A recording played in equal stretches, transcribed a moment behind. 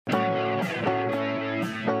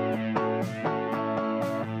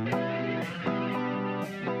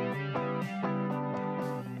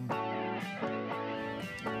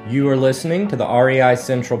You are listening to the REI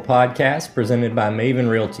Central podcast presented by Maven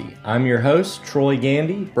Realty. I'm your host, Troy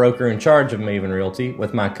Gandy, broker in charge of Maven Realty,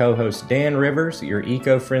 with my co-host Dan Rivers, your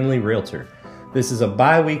eco-friendly realtor. This is a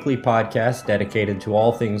bi-weekly podcast dedicated to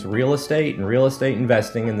all things real estate and real estate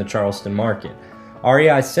investing in the Charleston market.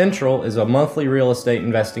 REI Central is a monthly real estate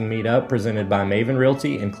investing meetup presented by Maven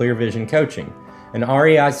Realty and Clear Vision Coaching. An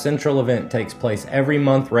REI Central event takes place every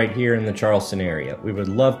month right here in the Charleston area. We would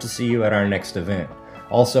love to see you at our next event.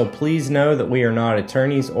 Also, please know that we are not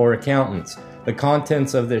attorneys or accountants. The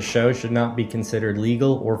contents of this show should not be considered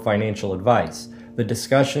legal or financial advice. The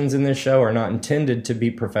discussions in this show are not intended to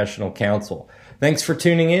be professional counsel. Thanks for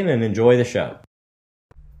tuning in and enjoy the show.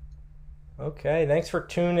 Okay, thanks for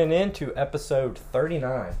tuning in to episode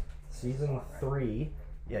 39, season 3.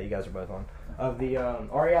 Yeah, you guys are both on. Of the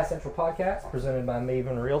REI Central podcast presented by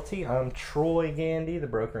Maven Realty. I'm Troy Gandy, the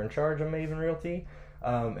broker in charge of Maven Realty.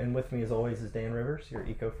 And with me, as always, is Dan Rivers, your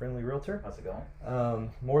eco-friendly realtor. How's it going?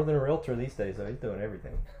 More than a realtor these days, though. He's doing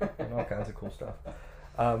everything and all kinds of cool stuff.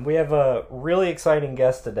 We have a really exciting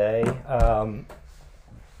guest today.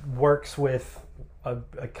 Works with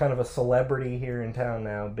a kind of a celebrity here in town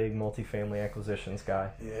now, big multifamily acquisitions guy.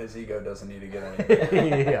 Yeah, his ego doesn't need to get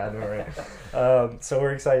any. Yeah, I know, right? So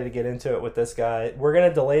we're excited to get into it with this guy. We're going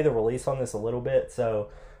to delay the release on this a little bit, so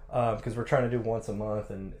because we're trying to do once a month,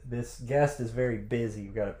 and this guest is very busy.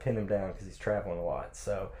 We've got to pin him down because he's traveling a lot.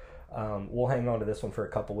 So we'll hang on to this one for a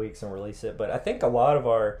couple weeks and release it. But I think a lot of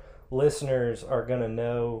our listeners are going to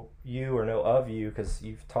know you or know of you because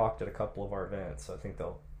you've talked at a couple of our events. So I think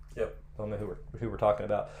they'll know who we're talking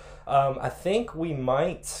about. I think we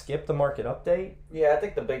might skip the market update. Yeah, I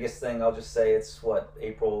think the biggest thing, I'll just say it's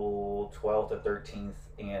April 12th or 13th,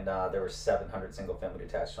 and there were 700 single-family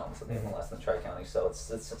detached homes in the MLS in the Tri-County, so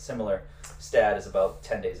it's a similar stat as about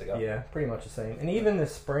 10 days ago. Yeah, pretty much the same. And even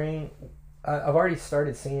this spring, I've already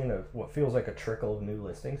started seeing what feels like a trickle of new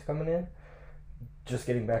listings coming in, just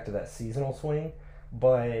getting back to that seasonal swing,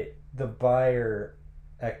 but the buyer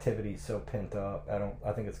activity is so pent up.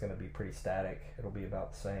 I think it's going to be pretty static. It'll be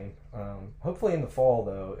about the same. Hopefully in the fall,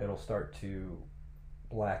 though, it'll start to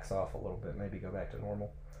lax off a little bit, maybe go back to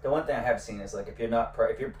normal. The one thing I have seen is if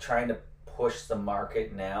you're trying to push the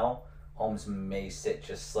market now, homes may sit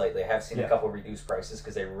just slightly. I have seen a couple reduced prices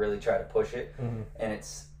because they really try to push it. Mm-hmm. And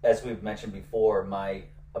it's, as we've mentioned before, my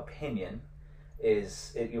opinion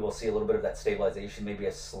is you will see a little bit of that stabilization, maybe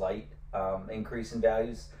a slight increase in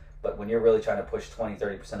values. But when you're really trying to push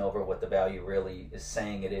 20-30% over what the value really is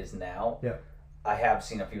saying it is now, I have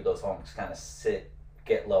seen a few of those homes kind of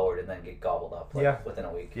get lowered, and then get gobbled up within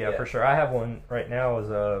a week. Yeah, for sure. I have one right now as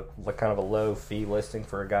a kind of a low fee listing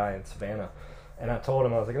for a guy in Savannah. And I told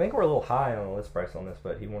him, I was like, I think we're a little high on the list price on this,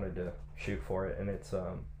 but he wanted to shoot for it. And it's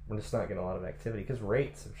we're just not getting a lot of activity because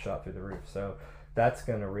rates have shot through the roof. So that's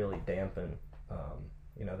going to really dampen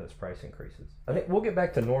those price increases. I think we'll get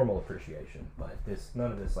back to normal appreciation, but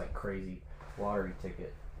none of this like crazy lottery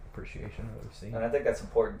ticket appreciation that we've seen. And I think that's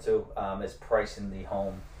important too, is pricing the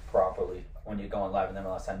home properly when you're going live in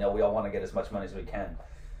MLS. I know we all want to get as much money as we can,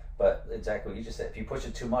 but exactly what you just said, if you push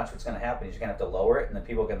it too much, what's going to happen is you're going to have to lower it, and then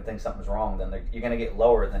people are going to think something's wrong. Then you're going to get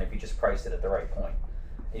lower than if you just priced it at the right point.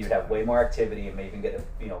 You'd have way more activity and maybe even get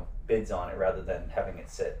bids on it rather than having it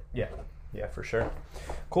sit. Yeah, for sure.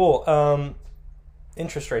 Cool.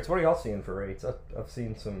 Interest rates. What are y'all seeing for rates? I've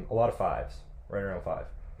seen a lot of 5s, right around 5.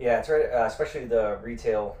 Yeah, it's right. Especially the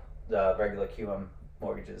retail, the regular QM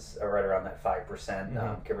mortgages are right around that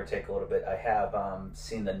 5%, give or take a little bit. I have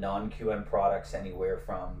seen the non-QM products anywhere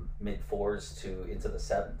from mid-4s to into the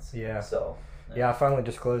 7s. Yeah. So. Yeah, I finally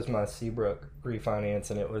just closed my Seabrook refinance,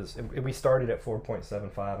 and we started at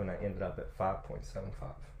 4.75, and I ended up at 5.75.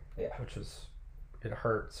 Yeah. Which is. It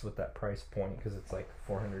hurts with that price point because it's like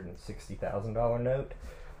 $460,000 note,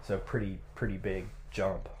 so pretty big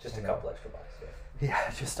jump. Just a couple extra bucks. Yeah,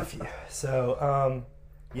 just a few. So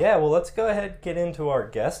well, let's go ahead and get into our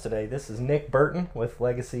guest today. This is Nick Burton with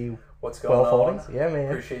Legacy What's going Wealth on? Holdings. Yeah, man.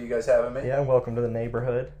 Appreciate you guys having me. Yeah, welcome to the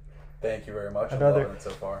neighborhood. Thank you very much. I'm loving it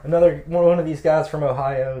so far. Another one of these guys from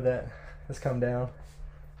Ohio that has come down.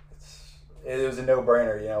 It was a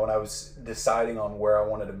no-brainer. When I was deciding on where I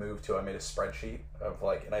wanted to move to, I made a spreadsheet of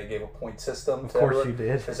and I gave a point system. Of course you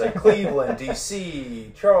did. It's like Cleveland,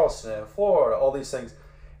 D.C., Charleston, Florida, all these things.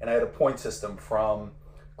 And I had a point system from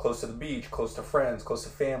close to the beach, close to friends, close to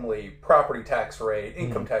family, property tax rate,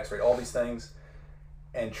 income tax rate, all these things.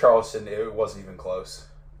 And Charleston, it wasn't even close.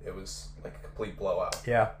 It was like a complete blowout.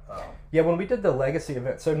 Yeah. When we did the Legacy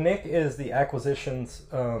event, so Nick is the acquisitions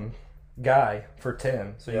guy for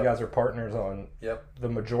Tim. So you Yep. guys are partners on Yep. the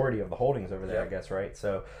majority of the holdings over there, Yep. I guess, right?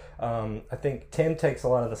 So I think Tim takes a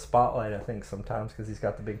lot of the spotlight, I think, sometimes because he's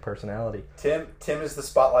got the big personality. Tim is the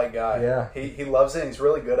spotlight guy. Yeah. He loves it and he's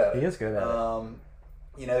really good at it. He is good at it.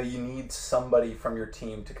 You know, you need somebody from your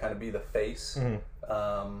team to kind of be the face.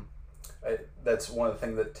 That's one of the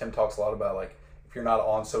things that Tim talks a lot about. Like, if you're not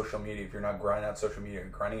on social media, if you're not grinding out social media,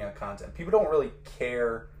 grinding out content, people don't really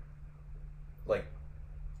care. Like,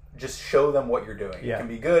 just show them what you're doing. Yeah. It can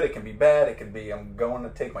be good, it can be bad, it can be I'm going to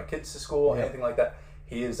take my kids to school, Yeah. anything like that.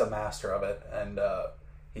 He is a master of it, and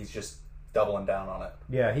he's just doubling down on it.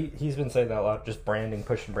 Yeah, he's been saying that a lot, just branding,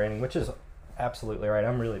 pushing branding, which is absolutely right.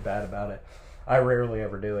 I'm really bad about it. I rarely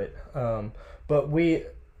ever do it. But we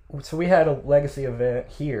had a legacy event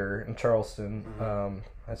here in Charleston.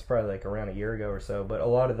 That's probably like around a year ago or so. But a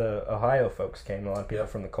lot of the Ohio folks came. A lot of people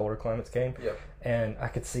from the colder climates came. Yep. And I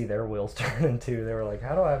could see their wheels turning too. They were like,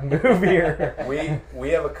 "How do I move here?" We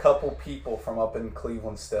have a couple people from up in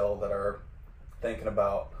Cleveland still that are thinking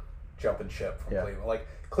about jumping ship from Cleveland. Like,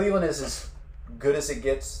 Cleveland is as good as it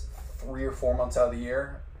gets 3 or 4 months out of the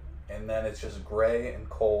year, and then it's just gray and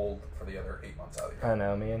cold for the other 8 months out of the year. I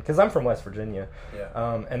know, man, because I'm from West Virginia.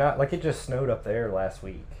 Yeah. And it just snowed up there last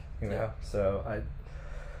week. You know, so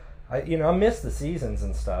I miss the seasons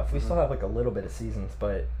and stuff. We still have like a little bit of seasons,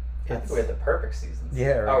 but I think we had the perfect seasons.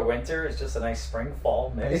 Yeah, right. Our winter is just a nice spring,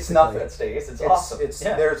 fall mix. It's nothing. That stays. It's awesome.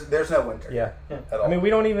 There's no winter. Yeah. At all. I mean, we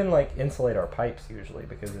don't even like insulate our pipes usually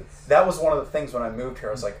because it's. That was one of the things when I moved here.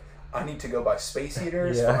 I was like, I need to go buy space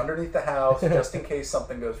heaters for underneath the house just in case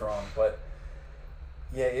something goes wrong. But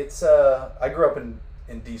yeah, it's I grew up in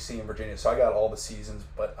DC and Virginia, so I got all the seasons.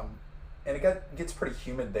 But it gets pretty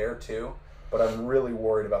humid there too. But I'm really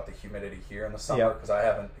worried about the humidity here in the summer because I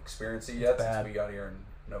haven't experienced it yet since we got here in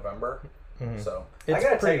November. So I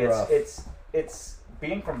gotta tell you, rough. it's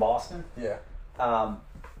being from Boston. Yeah.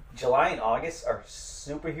 July and August are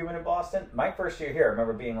super humid in Boston. My first year here, I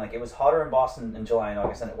remember being like, it was hotter in Boston in July and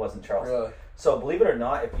August than it was in Charleston. Really? So believe it or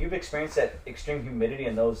not, if you've experienced that extreme humidity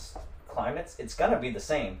in those climates, it's gonna be the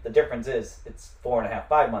same. The difference is it's 4.5,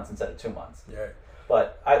 5 months instead of 2 months. Yeah.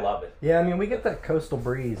 But I love it. Yeah, I mean, we get that coastal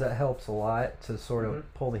breeze. That helps a lot to sort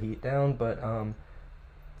of pull the heat down. But,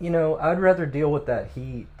 I'd rather deal with that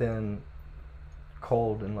heat than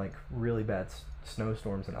cold and, like, really bad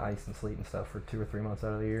snowstorms and ice and sleet and stuff for 2 or 3 months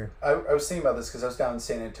out of the year. I was thinking about this because I was down in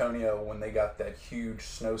San Antonio when they got that huge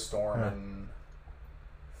snowstorm in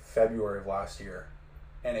February of last year.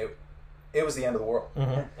 And it was the end of the world.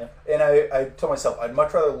 Mm-hmm. And I told myself I'd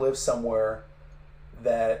much rather live somewhere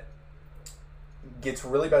that gets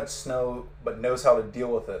really bad snow but knows how to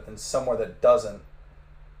deal with it than somewhere that doesn't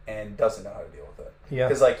and doesn't know how to deal with it. Yeah.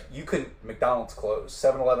 Because, like, McDonald's closed,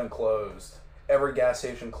 7-Eleven closed, every gas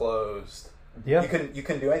station closed. Yeah. You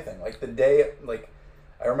couldn't do anything. Like, the day, like,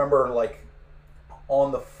 I remember, like,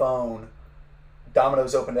 on the phone,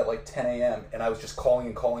 Domino's opened at, like, 10 a.m., and I was just calling,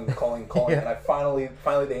 and I finally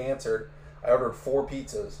they answered. I ordered 4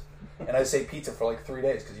 pizzas, and I say pizza for, like, 3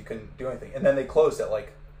 days because you couldn't do anything. And then they closed at,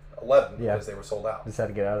 like, 11 because they were sold out. Just had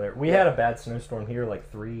to get out of there. We had a bad snowstorm here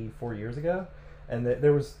like 3-4 years ago, and it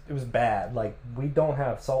was bad. Like, we don't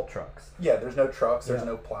have salt trucks. Yeah, there's no trucks. There's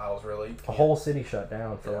no plows, really. The whole city shut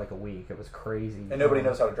down for like a week. It was crazy. And nobody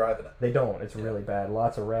knows how to drive in it. They don't. It's really bad.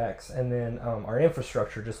 Lots of wrecks. And then our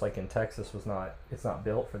infrastructure, just like in Texas, it's not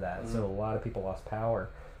built for that. So a lot of people lost power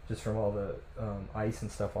just from all the ice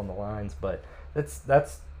and stuff on the lines. But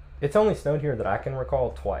it's only snowed here that I can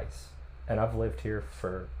recall twice. And I've lived here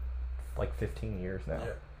for like 15 years now.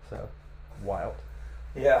 Yeah. So, wild.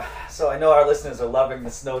 Yeah, so I know our listeners are loving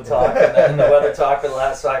the snow talk and the weather talk for the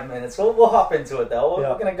last 5 minutes. We'll hop into it though.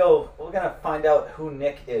 We're gonna find out who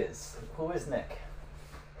Nick is. Who is Nick?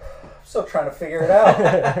 I'm still trying to figure it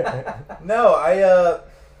out. No,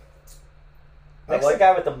 Nick's the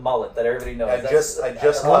guy with the mullet that everybody knows. I just cut it. I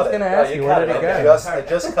was gonna ask you, where did it go? I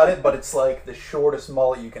just cut it, but it's like the shortest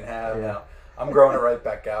mullet you can have now. I'm growing it right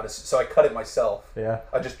back out. So I cut it myself. Yeah.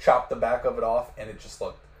 I just chopped the back of it off, and it just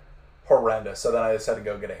looked horrendous. So then I just had to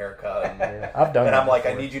go get a haircut. And, I've done. And I'm like,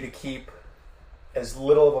 before. I need you to keep as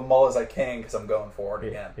little of a mullet as I can because I'm going for it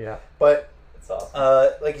again. Yeah. But it's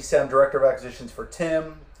awesome. like you said, I'm director of acquisitions for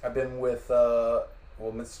Tim. I've been with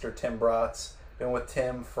Mr. Tim Bratz. Been with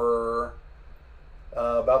Tim for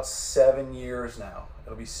about 7 years now.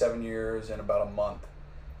 It'll be 7 years in about a month,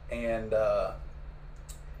 and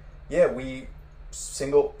we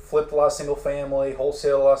flipped a lot of single family,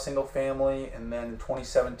 wholesale a lot of single family, and then in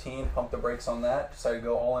 2017 pumped the brakes on that. Decided to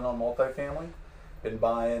go all in on multifamily. Been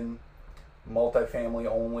buying multifamily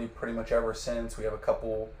only pretty much ever since. We have a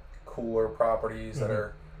couple cooler properties that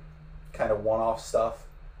are kind of one-off stuff.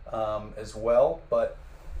 as well. But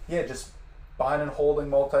yeah, just buying and holding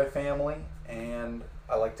multifamily, and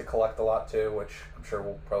I like to collect a lot too, which I'm sure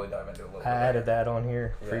we'll probably dive into a little bit. I added that on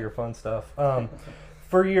here for your fun stuff. How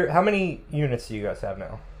many units do you guys have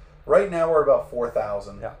now? Right now we're about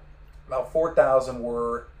 4,000. Yeah. About 4,000.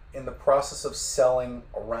 We're in the process of selling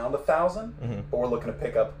around 1,000, but we're looking to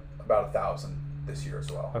pick up about 1,000 this year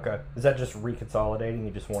as well. Okay. Is that just reconsolidating?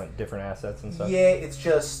 You just want different assets and stuff? Yeah, it's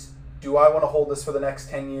just, do I want to hold this for the next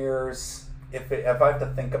 10 years? If I have to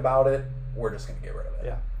think about it, we're just going to get rid of it.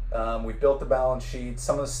 Yeah. We built the balance sheet.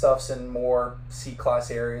 Some of the stuff's in more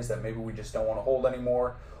C-class areas that maybe we just don't want to hold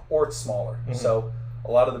anymore, or it's smaller. So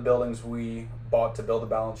a lot of the buildings we bought to build the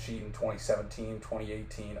balance sheet in 2017,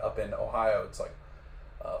 2018 up in Ohio, it's like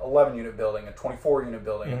 11-unit building, a 24-unit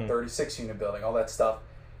building, a 36-unit building, all that stuff.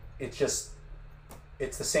 It's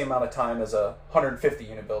the same amount of time as a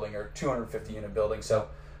 150-unit building or 250-unit building. So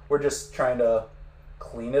we're just trying to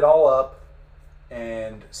clean it all up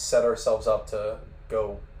and set ourselves up to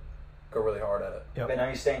go really hard at it. Yep. But now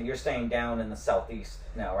you're staying down in the southeast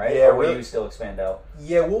now, right? Yeah. Or will you still expand out?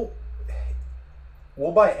 Yeah, we'll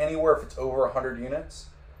buy anywhere if it's over 100 units,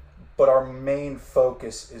 but our main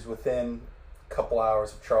focus is within a couple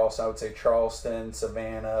hours of Charleston. I would say Charleston,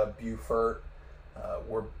 Savannah, Beaufort.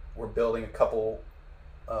 We're building a couple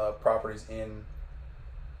properties in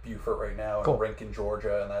Beaufort right now, in Rincon,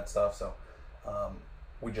 Georgia, and that stuff. So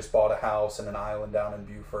we just bought a house and an island down in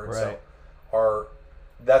Beaufort. Right. So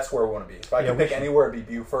that's where we want to be. If I could pick anywhere, it'd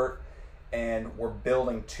be Beaufort. And we're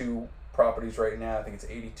building 2 properties right now. I think it's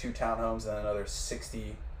 82 townhomes and another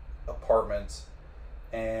 60 apartments.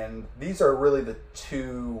 And these are really the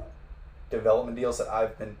 2 development deals that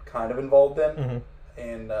I've been kind of involved in.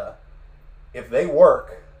 And if they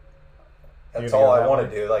work, that's all I want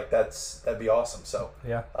to do. Like that'd be awesome. So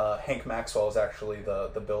Hank Maxwell is actually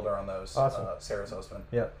the builder on those. Awesome. Sarah's husband.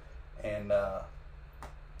 Yeah. And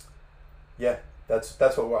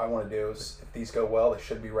that's what I want to do. Is if these go well, they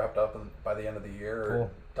should be wrapped up by the end of the year.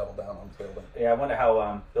 Or double down on building. Yeah, I wonder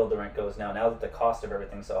how build to rent goes now. Now that the cost of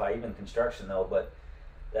everything's so high, even construction though. But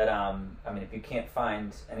that I mean, if you can't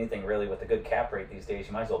find anything really with a good cap rate these days,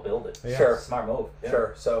 you might as well build it. Yeah. Sure. Smart move. Yeah.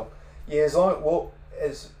 Sure. So as long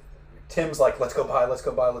as Tim's like, let's go buy, let's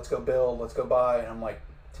go build, let's go buy, and I'm like,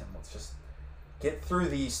 Tim, let's just get through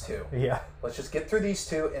these 2. Yeah. Let's just get through these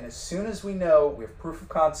 2, and as soon as we know we have proof of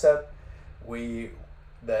concept,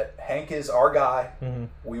 that Hank is our guy,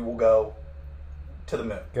 we will go to the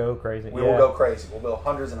moon. Go crazy. We will go crazy. We'll build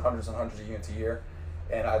hundreds and hundreds and hundreds of units a year,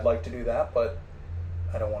 and I'd like to do that, but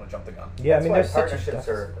I don't want to jump the gun. Yeah, that's why partnerships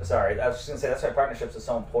are. Sorry, I was just gonna say that's why partnerships are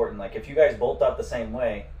so important. Like if you guys bolt up the same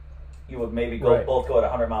way, you would maybe both go at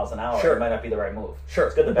 100 miles an hour. Sure. It might not be the right move. Sure.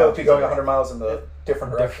 It's good to both be going 100 miles in the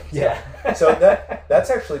different directions. Yeah. So that's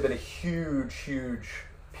actually been a huge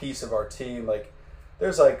piece of our team. Like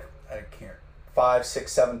there's like, I can't, 5,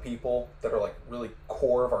 6, 7 people that are like really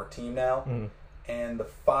core of our team now. And the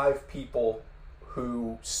 5 people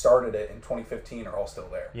who started it in 2015 are all still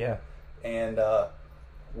there. Yeah. And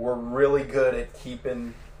we're really good at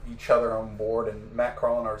keeping each other on board. And Matt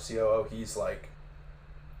Carlin, our COO, he's like,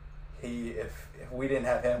 if we didn't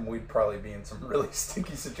have him, we'd probably be in some really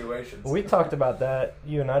stinky situations. We talked about that.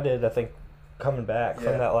 You and I did, I think, coming back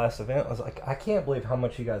from that last event. I was like, I can't believe how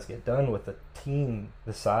much you guys get done with the team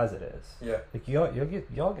the size it is. Yeah. Like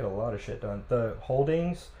y'all get a lot of shit done. The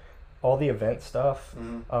holdings, all the event stuff,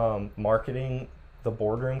 marketing, the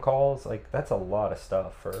boardroom calls, like that's a lot of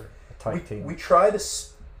stuff for a tight team. We try to.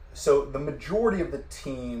 So the majority of the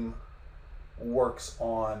team works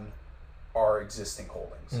on our existing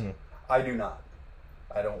holdings. I do not.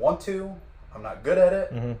 I don't want to. I'm not good at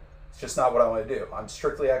it. It's just not what I want to do. I'm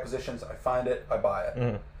strictly acquisitions. I find it, I buy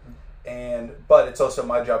it. But it's also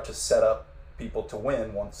my job to set up people to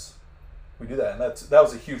win once we do that. And that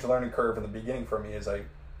was a huge learning curve in the beginning for me, as I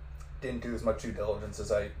didn't do as much due diligence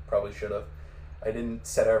as I probably should have. I didn't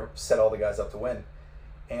set all the guys up to win.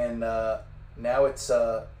 And now it's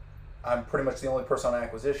I'm pretty much the only person on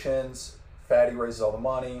acquisitions. Fatty raises all the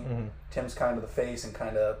money. Tim's kind of the face and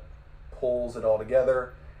kind of pulls it all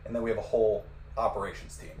together. And then we have a whole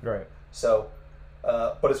operations team. Right. So,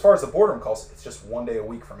 but as far as the boardroom calls, it's just 1 day a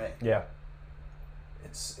week for me. Yeah.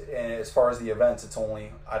 And as far as the events,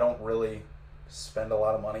 I don't really spend a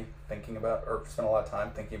lot of money spend a lot of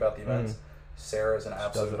time thinking about the events. Sarah's an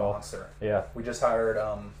absolute monster. Yeah. We just hired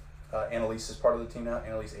Annalise is part of the team now,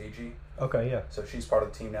 Annalise AG. Okay, yeah. So she's part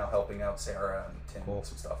of the team now, helping out Sarah and Tim with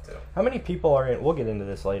some stuff too. How many people are in? We'll get into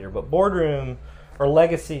this later, but boardroom or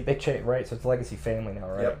legacy, they change, right? So it's legacy family now,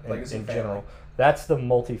 right? Yep, legacy family. General. That's the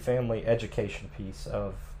multifamily education piece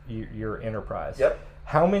of your enterprise. Yep.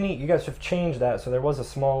 How many, you guys have changed that, so there was a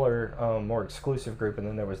smaller, more exclusive group, and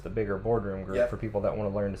then there was the bigger boardroom group for people that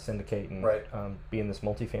want to learn to syndicate and be in this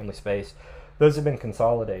multifamily space. Those have been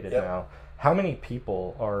consolidated now. How many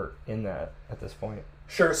people are in that at this point?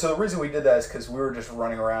 Sure, so the reason we did that is because we were just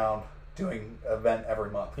running around doing an event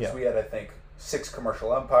every month. Because we had, I think, 6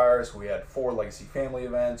 commercial empires, we had 4 legacy family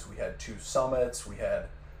events, we had 2 summits, we had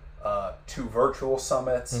 2 virtual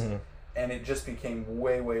summits, and it just became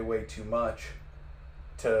way too much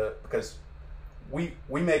because we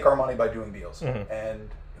make our money by doing deals. And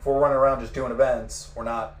if we're running around just doing events, we're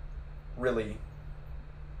not really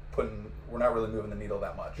moving the needle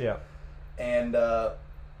that much. And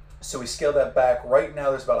so we scaled that back. Right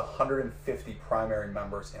now there's about 150 primary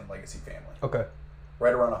members in legacy family. Okay.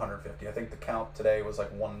 Right around 150. I think the count today was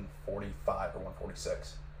like 145 or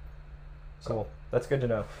 146. Cool. That's good to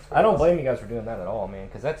know. I don't blame you guys for doing that at all, man,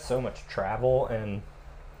 because that's so much travel and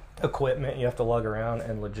equipment you have to lug around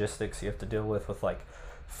and logistics you have to deal with like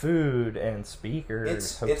food and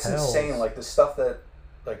speakers, hotels. It's insane. Like the stuff that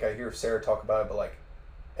like I hear Sarah talk about it, but like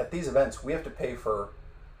at these events we have to pay for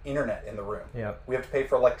internet in the room. We have to pay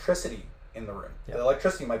for electricity in the room. The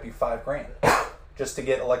electricity might be $5,000 just to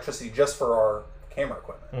get electricity just for our camera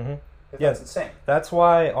equipment. That's insane. That's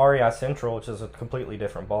why REI Central, which is a completely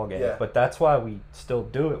different ballgame, but that's why we still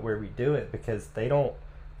do it where we do it, because they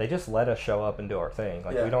just let us show up and do our thing.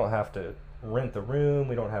 Like we don't have to rent the room,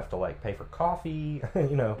 we don't have to like pay for coffee,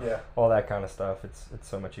 all that kind of stuff. It's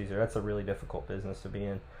so much easier. That's a really difficult business to be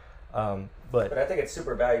in. But I think it's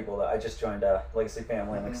super valuable that I just joined Legacy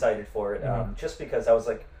Family. I'm excited for it. Just because I was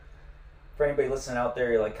like, for anybody listening out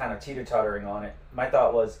there, you're like kind of teeter-tottering on it. My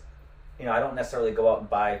thought was, I don't necessarily go out and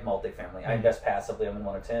buy multifamily. I invest passively. I'm in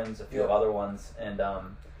one of Tim's, a few of other ones, and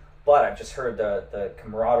but I've just heard the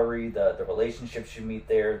camaraderie, the relationships you meet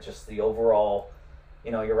there, just the overall,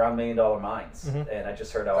 you're around $1 million minds, and I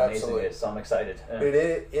just heard how amazing it is. So I'm excited.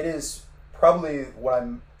 It is probably what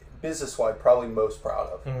I'm business-wise probably most proud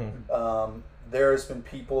of. There's been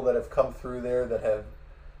people that have come through there that have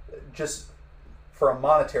just for a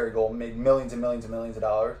monetary goal made millions and millions and millions of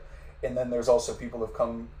dollars. And then there's also people who have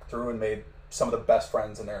come through and made some of the best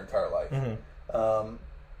friends in their entire life.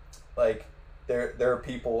 Like there are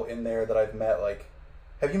people in there that I've met. Like,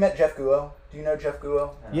 have you met Jeff Guo? Do you know Jeff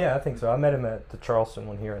Guo? Yeah, I think so. I met him at the Charleston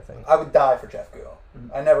one here, I think. I would die for Jeff Guo.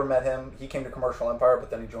 I never met him. He came to Commercial Empire, but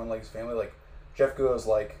then he joined Legacy Family. Like, Jeff Guo is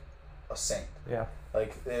like a saint.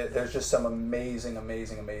 Like, there's just some amazing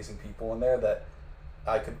people in there that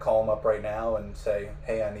I could call them up right now and say,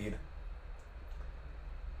 hey, I need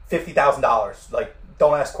 $50,000. Like,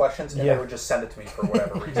 don't ask questions, and they would just send it to me for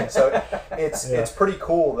whatever reason. So it's pretty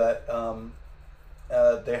cool that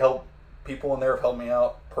they help people in there. Have helped me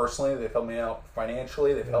out personally. They've helped me out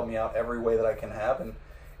financially. They've helped me out every way that I can have, and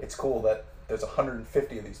it's cool that there's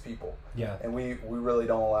 150 of these people. And we really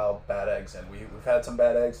don't allow bad eggs, and we've had some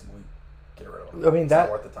bad eggs, and we get rid of them. I mean, it's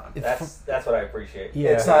not worth the time. That's what I appreciate.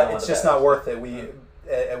 It's not. It's just not worth it. We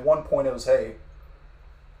at one point it was, hey,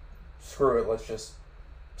 screw it, let's just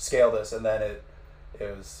scale this, and then it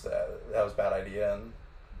was that was a bad idea, and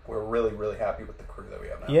we're really happy with the crew that we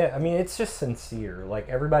have now. I mean, it's just sincere. Like,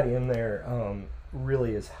 everybody in there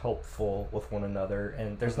really is helpful with one another,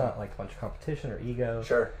 and there's not like a bunch of competition or ego.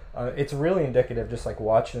 It's really indicative, just like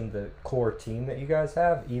watching the core team that you guys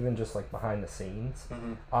have, even just like behind the scenes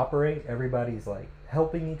operate. Everybody's like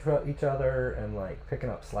helping each other and like picking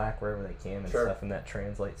up slack wherever they can and stuff, and that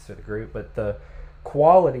translates to the group. But the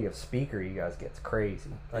quality of speaker you guys get's crazy.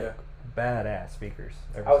 Like, badass speakers.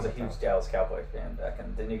 I was a huge Dallas Cowboys fan back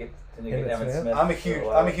in. Didn't you get Emmitt Smith?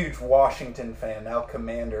 I'm a huge Washington fan now.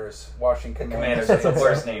 Washington Commanders. That's the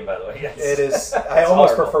worst name, by the way. Yes. It is. I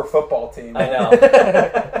almost prefer football team. I know.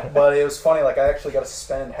 But it was funny. Like, I actually got to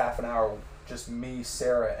spend half an hour with just me,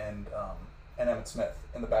 Sarah, and Emmitt Smith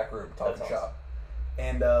in the back room talking shop.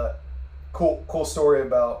 And cool story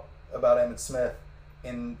about Emmitt Smith.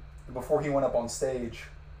 Before he went up on stage,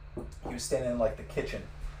 he was standing in like the kitchen.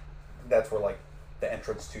 That's where like the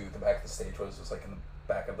entrance to the back of the stage was. It was like in the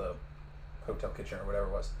back of the hotel kitchen or whatever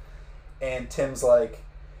it was. And Tim's like,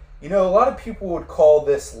 a lot of people would call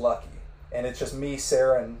this lucky. And it's just me,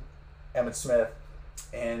 Sarah, and Emmitt Smith.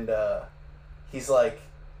 And he's like,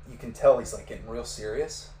 you can tell he's like getting real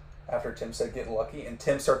serious after Tim said getting lucky. And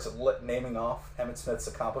Tim starts naming off Emmitt Smith's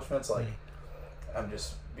accomplishments. Like, I'm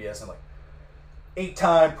just BSing, like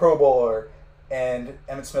 8-time Pro Bowler. And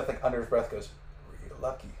Emmitt Smith, like under his breath, goes, real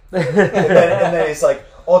lucky. and then he's like,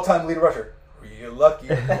 all-time leader rusher, real lucky.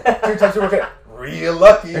 2-time Super Bowl, real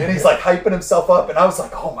lucky. And he's like hyping himself up, and I was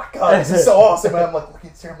like, oh my god, this is so awesome. And I'm like looking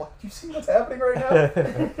at Sarah, I'm like, do you see what's happening right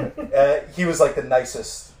now? He was like the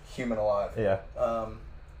nicest human alive. Yeah.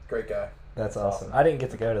 Great guy. That's awesome. I didn't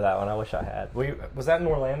get to go to that one. I wish I had. Was that in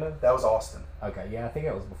Orlando? That was Austin. Okay, yeah, I think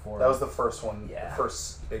it was before. That was the first one. Yeah. The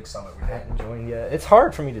first big summit we I did. hadn't joined yet. It's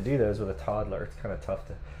hard for me to do those with a toddler. It's kind of tough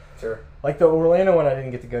to... Sure. Like the Orlando one I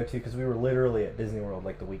didn't get to go to because we were literally at Disney World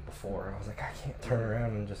like the week before. I was like, I can't turn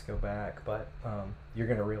around and just go back. But you're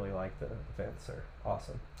going to really like the events. They're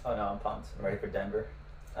awesome. Oh, no, I'm pumped. I'm ready for Denver.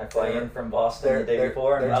 I fly in from Boston the day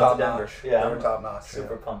before and they're out top to Denver. notch. Yeah, They're I'm top notch.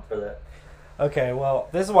 super pumped for that. Okay, well,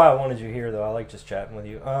 this is why I wanted you here, though. I like just chatting with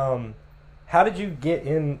you. How did you get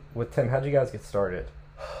in with Tim? How did you guys get started?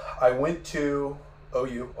 I went to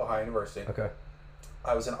OU, Ohio University. Okay.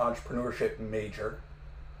 I was an entrepreneurship major.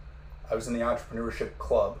 I was in the entrepreneurship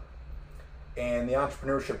club. And the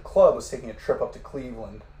entrepreneurship club was taking a trip up to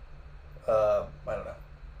Cleveland. I don't know.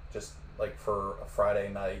 Just like for a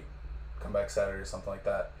Friday night, come back Saturday or something like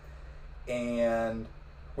that. And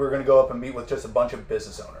we were going to go up and meet with just a bunch of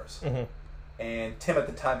business owners. Mm-hmm. And Tim at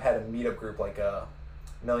the time had a meetup group, like a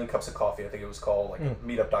Million Cups of Coffee, I think it was called, like a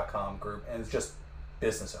meetup.com group. And it's just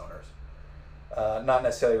business owners. Not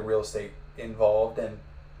necessarily real estate involved. And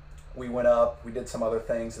we went up, we did some other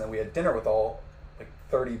things, and then we had dinner with all like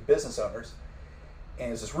 30 business owners. And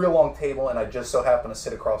it was this real long table, and I just so happened to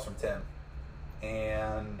sit across from Tim.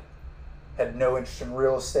 And had no interest in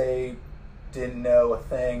real estate, didn't know a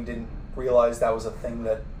thing, didn't realize that was a thing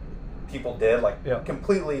that people did, like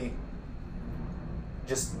completely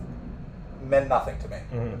just meant nothing to me.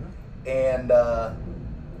 Mm-hmm. And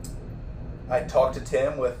I talked to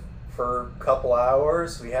Tim for a couple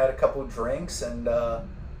hours. We had a couple drinks, and the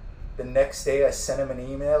next day I sent him an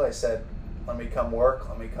email. I said, let me come work,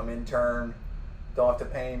 let me come intern, don't have to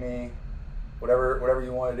pay me, whatever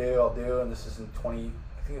you want to do, I'll do. And this is in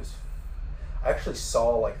I actually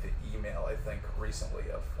saw like the email, I think, recently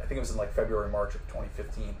I think it was in like February, March of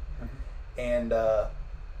 2015. Mm-hmm. And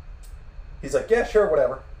he's like, yeah, sure,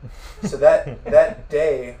 whatever. So that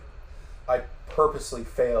day, I purposely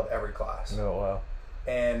failed every class. Oh, wow.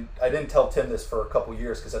 And I didn't tell Tim this for a couple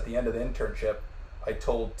years, because at the end of the internship, I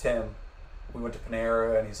told Tim, we went to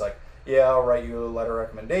Panera, and he's like, yeah, I'll write you a letter of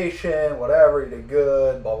recommendation, whatever, you did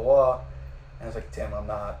good, blah, blah, blah. And I was like, Tim, I'm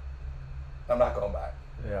not going back.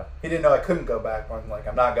 Yeah. He didn't know I couldn't go back, but I'm like,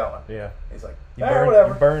 I'm not going. Yeah. He's like, whatever.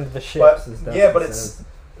 You burned the ships.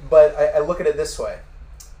 But I look at it this way.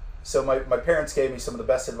 So my parents gave me some of the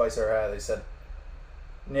best advice I ever had. They said,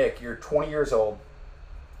 Nick, you're 20 years old.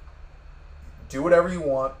 Do whatever you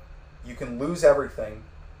want. You can lose everything.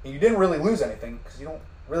 And you didn't really lose anything because you don't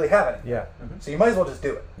really have anything. Yeah. Mm-hmm. So you might as well just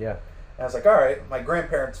do it. Yeah. And I was like, all right. My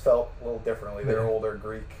grandparents felt a little differently. They're older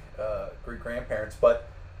Greek grandparents. But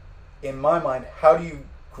in my mind, how do you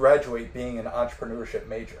graduate being an entrepreneurship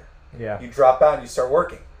major? Yeah. You drop out and you start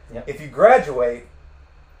working. Yep. If you graduate,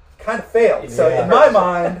 you kind of failed. So in my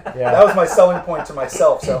mind, that was my selling point to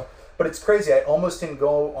myself. So, but it's crazy. I almost didn't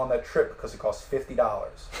go on that trip because it cost $50.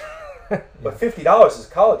 But $50 as a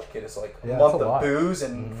college kid is like a month of booze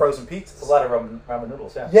and frozen pizzas. It's a lot of ramen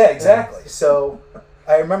noodles, yeah. Yeah, exactly. So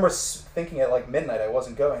I remember thinking at like midnight I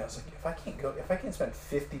wasn't going. I was like, if I can't spend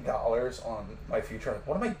 $50 on my future,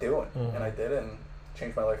 what am I doing? Mm-hmm. And I did it and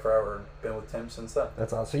changed my life forever, and been with Tim since then.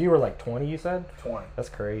 That's awesome. So you were like 20, you said? 20. That's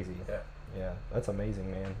crazy. Yeah. Yeah, that's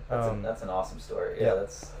amazing, man. That's an awesome story. Yeah,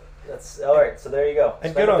 that's all right. So there you go.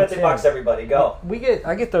 And spend good on $50, everybody. Go.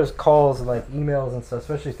 I get those calls and like emails and stuff,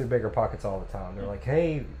 especially through Bigger Pockets all the time. They're like,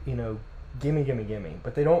 hey, gimme.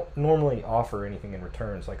 But they don't normally offer anything in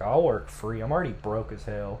return. It's like, I'll work free. I'm already broke as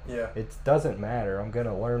hell. Yeah. It doesn't matter. I'm going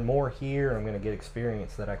to learn more here. I'm going to get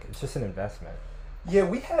experience it's just an investment. Yeah,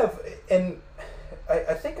 we have, and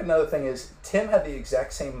I think another thing is Tim had the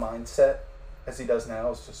exact same mindset as he does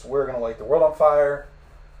now. It's just, we're going to light the world on fire.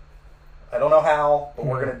 I don't know how, but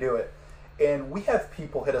we're going to do it. And we have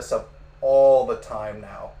people hit us up all the time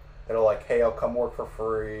now that are like, hey, I'll come work for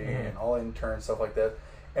free and I'll intern, stuff like that.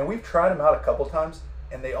 And we've tried them out a couple times,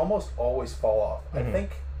 and they almost always fall off. Mm-hmm.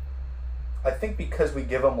 I think because we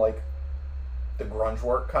give them like the grunge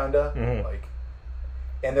work kind of like,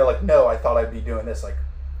 and they're like, no, I thought I'd be doing this. Like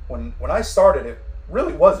when I started, it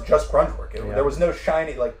really was just grunge work. There was no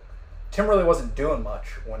shiny, like Tim really wasn't doing much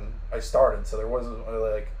when I started, so there wasn't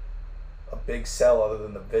really like a big sell other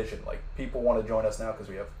than the vision. Like people want to join us now because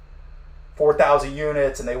we have 4,000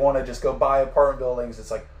 units and they want to just go buy apartment buildings.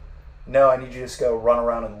 It's like, no, I need you to just go run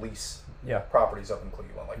around and lease properties up in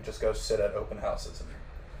Cleveland. Like just go sit at open houses and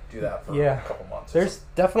do that for a couple months. There's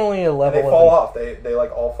definitely a level. And they fall off. They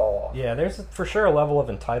like all fall off. Yeah, there's for sure a level of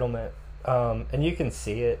entitlement, and you can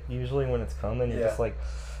see it usually when it's coming. You're just like,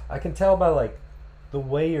 I can tell by like the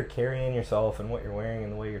way you're carrying yourself and what you're wearing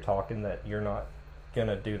and the way you're talking that you're not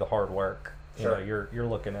gonna do the hard work. Sure. You're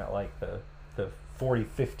looking at like the 40,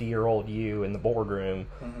 50-year-old you in the boardroom,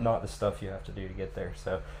 not the stuff you have to do to get there.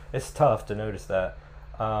 So it's tough to notice that.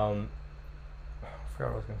 I forgot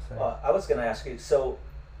what I was going to say. I was going to ask you, so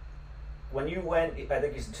when you went, I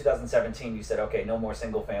think you said 2017, you said, okay, no more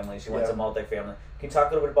single families. You went to multifamily. Can you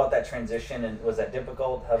talk a little bit about that transition, and was that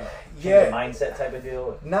difficult? Have the mindset type of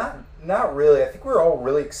deal? Not really. I think we were all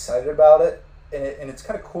really excited about it, and it's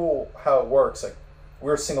kind of cool how it works. Like, we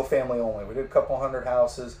were single family only. We did a couple hundred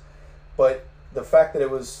houses, but the fact that it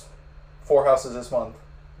was 4 houses this month,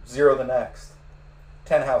 0 the next,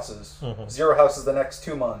 10 houses, 0 houses the next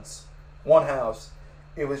 2 months, 1 house,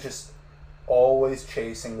 it was just always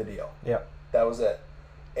chasing the deal. Yeah. That was it.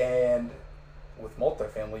 And with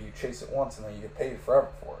multifamily, you chase it once and then you get paid forever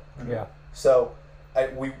for it. Yeah. So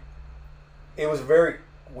we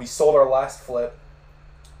sold our last flip.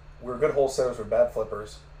 We were good wholesalers, we're bad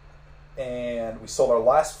flippers. And we sold our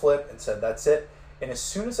last flip and said, that's it. And as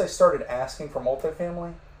soon as I started asking for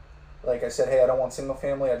multifamily, like I said, hey, I don't want single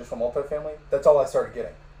family, I just want multifamily, that's all I started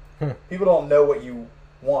getting. People don't know what you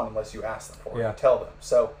want unless you ask them for it. You tell them.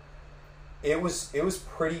 So it was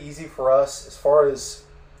pretty easy for us. As far as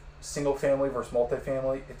single family versus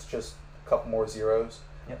multifamily, it's just a couple more zeros.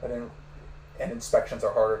 Yep. And inspections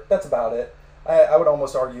are harder. That's about it. I would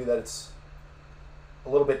almost argue that it's a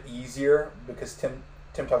little bit easier because Tim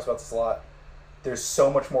talks about this a lot. There's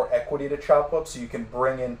so much more equity to chop up, so you can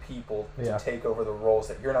bring in people to take over the roles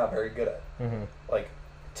that you're not very good at. Like,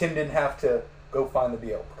 Tim didn't have to go find the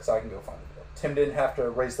deal because I can go find the deal. Tim didn't have to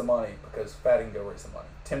raise the money because Fatty can go raise the money.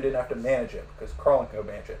 Tim didn't have to manage it because Carlin can go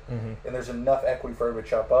manage it. And there's enough equity for everybody to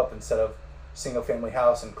chop up instead of single family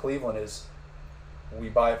house in Cleveland is we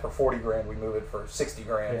buy it for 40 grand, we move it for 60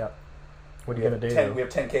 grand. Yeah. What are you going to do? We have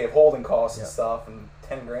 10K of holding costs and stuff, and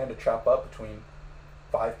 10 grand to chop up between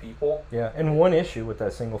 5 people. Yeah, and one issue with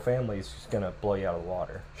that single family is just going to blow you out of the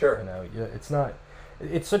water. Sure. You know,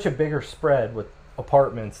 it's such a bigger spread with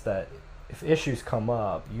apartments that if issues come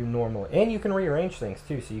up, and you can rearrange things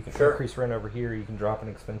too, so you can increase rent over here, you can drop an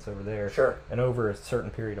expense over there. Sure. And over a certain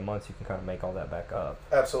period of months, you can kind of make all that back up.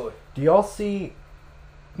 Absolutely. Do y'all see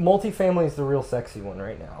multifamily is the real sexy one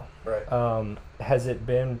right now? Right. Has it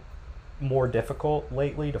been more difficult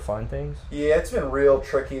lately to find things? Yeah, it's been real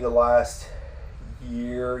tricky the last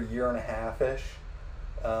year and a half-ish.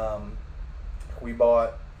 We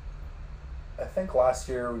bought, I think last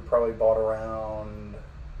year we probably bought around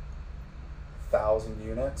 1,000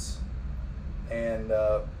 units, and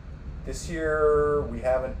this year we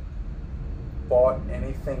haven't bought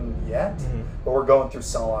anything yet, but we're going through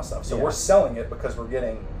selling a lot of stuff. So we're selling it because we're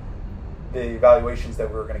getting the valuations that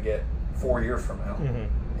we were going to get 4 years from now,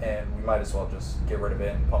 and we might as well just get rid of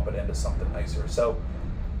it and pump it into something nicer. So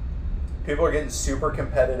people are getting super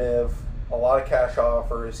competitive, a lot of cash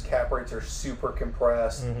offers, cap rates are super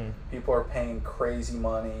compressed, people are paying crazy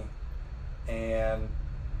money, and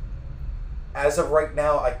as of right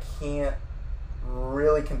now, I can't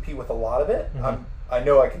really compete with a lot of it. I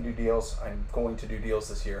know I can do deals. I'm going to do deals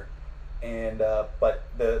this year, and but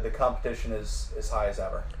the competition is as high as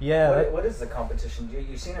ever. Yeah. What is the competition?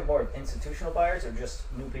 You seen it more institutional buyers or just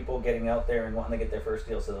new people getting out there and wanting to get their first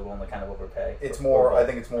deal, so they're willing to kind of overpay? It's more. I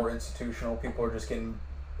think it's more institutional. People are just getting.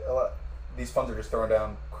 These funds are just throwing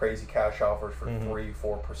down crazy cash offers for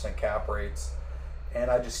 3-4% cap rates,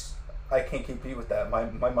 and I can't compete with that.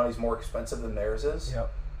 My money's more expensive than theirs is.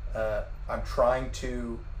 Yep. I'm trying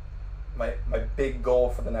to. My big goal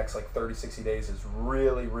for the next 30-60 days is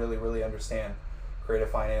really understand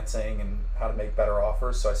creative financing and how to make better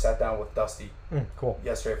offers. So I sat down with Dusty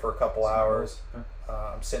yesterday for a couple hours.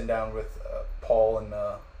 I'm sitting down with Paul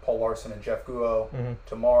Larson and Jeff Guo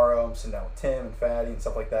tomorrow. I'm sitting down with Tim and Fatty and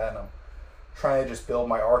stuff like that, and I'm trying to just build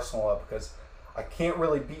my arsenal up because I can't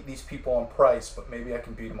really beat these people on price, but maybe I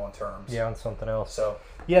can beat them on terms. Yeah, on something else. So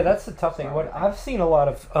yeah, that's the tough thing. What I've seen a lot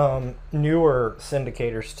of newer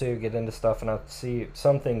syndicators too get into stuff, and I see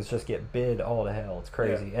some things just get bid all to hell. It's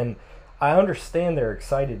crazy, and I understand they're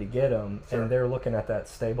excited to get them, and they're looking at that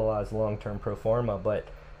stabilized long-term pro forma. But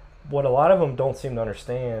what a lot of them don't seem to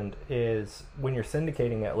understand is when you're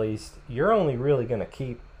syndicating, at least you're only really going to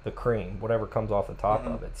keep the cream, whatever comes off the top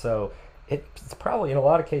of it. So it's probably in a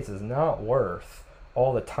lot of cases not worth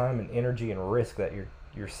all the time and energy and risk that you're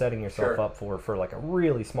setting yourself up for a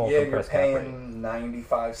really small compressed cap rate. You're paying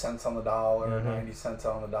 95 cents on the dollar, 90 cents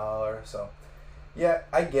on the dollar. So yeah,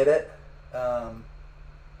 I get it. I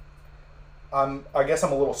guess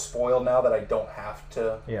I'm a little spoiled now that I don't have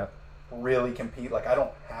to really compete. I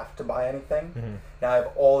don't have to buy anything. Now I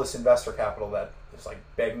have all this investor capital that is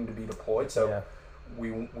begging to be deployed. So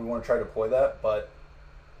we want to try to deploy that, but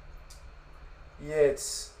Yeah,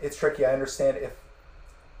 it's tricky. I understand.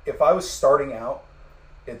 If I was starting out,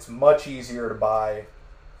 it's much easier to buy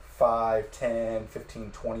 5, 10,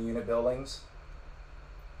 15, 20 unit buildings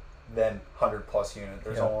than 100 plus unit.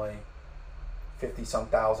 There's only 50-some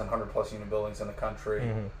thousand 100 plus unit buildings in the country.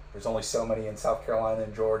 Mm-hmm. There's only so many in South Carolina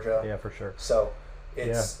and Georgia. Yeah, for sure. So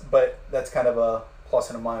but that's kind of a plus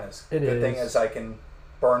and a minus. Good thing is I can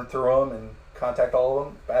burn through them and contact all of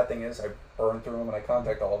them. Bad thing is I burn through them and I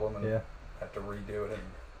contact all of them and have to redo it.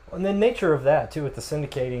 And the nature of that too with the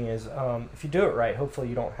syndicating is if you do it right, hopefully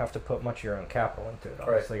you don't have to put much of your own capital into it.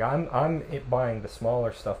 Honestly, right. I'm buying the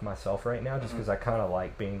smaller stuff myself right now just because I kind of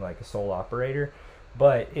like being like a sole operator,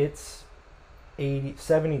 but it's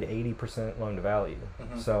 70 to 80% loan to value.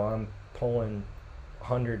 So I'm pulling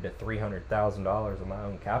 $100,000 to $300,000 of my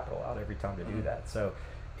own capital out every time to do that. So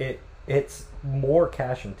it's more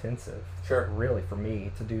cash intensive, really, for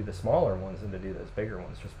me to do the smaller ones than to do those bigger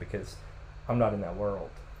ones, just because I'm not in that world.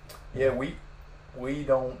 Yeah, we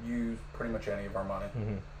don't use pretty much any of our money.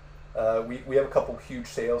 We have a couple huge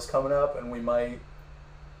sales coming up, and we might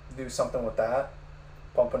do something with that,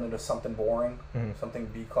 bump it into something boring, something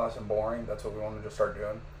B-class and boring. That's what we wanted to start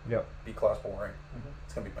doing. Yep. B-class boring.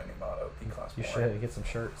 It's going to be my new motto, B-class boring. You should get some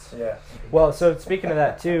shirts. Yeah. Well, so speaking of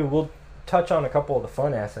that too, we'll touch on a couple of the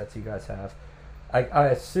fun assets you guys have. I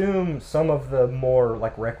assume some of the more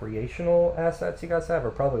like recreational assets you guys have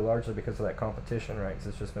are probably largely because of that competition, right? Because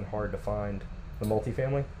it's just been hard to find the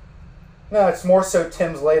multifamily. No, it's more so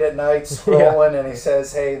Tim's late at night scrolling and he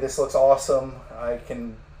says, hey, this looks awesome. I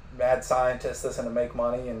can mad scientist this and to make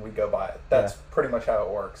money, and we go buy it. That's pretty much how it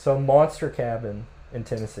works. So Monster Cabin in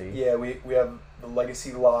Tennessee. Yeah, we have the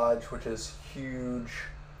Legacy Lodge, which is huge.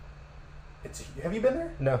 Have you been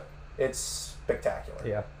there? No. It's spectacular.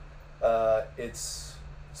 Yeah. It's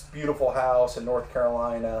a beautiful house in North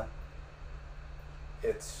Carolina.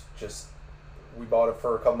 It's just, we bought it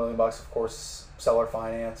for a couple $1 million, of course, seller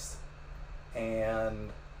financed. And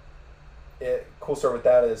cool story with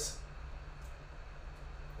that is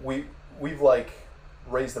we've like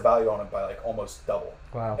raised the value on it by like almost double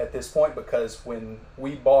at this point, because when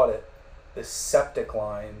we bought it, the septic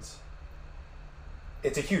lines,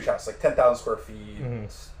 it's a huge house, like 10,000 square feet,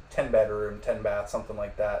 it's 10 bedroom, 10 bath, something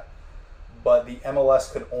like that. But the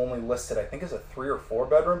MLS could only list it, I think, as a 3 or 4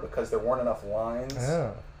 bedroom because there weren't enough lines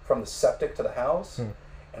from the septic to the house.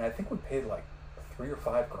 And I think we paid like $3 or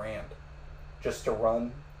 $5 grand just to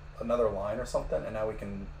run another line or something, and now we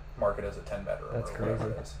can market as a 10 bedroom. That's crazy.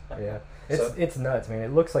 It is. Yeah, it's nuts, man.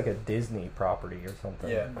 It looks like a Disney property or something.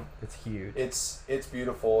 Yeah, it's huge. It's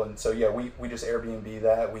beautiful, and so we just Airbnb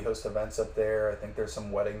that. We host events up there. I think there's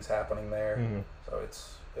some weddings happening there. So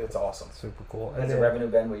it's awesome. Super cool. Has the revenue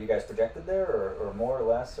been what you guys projected there, or more or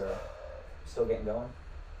less, or still getting going?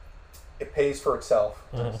 It pays for itself.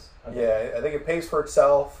 Okay. Yeah, I think it pays for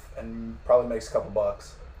itself and probably makes a couple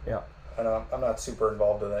bucks. Yeah. And I'm not super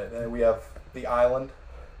involved in it. And we have the island.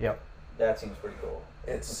 Yep. That seems pretty cool.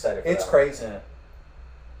 It's crazy. Yeah.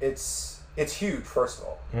 It's huge. First of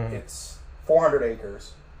all, it's 400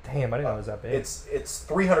 acres. Damn, I didn't know it was that big. It's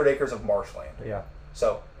 300 acres of marshland. Yeah.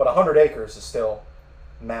 So, but 100 acres is still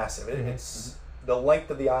massive. It's the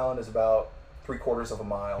length of the island is about 3/4 of a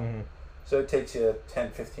mile. So it takes you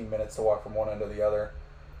 10-15 minutes to walk from one end to the other.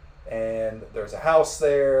 And there's a house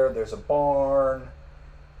there. There's a barn.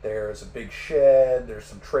 There's a big shed. There's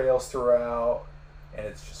some trails throughout, and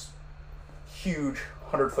it's just huge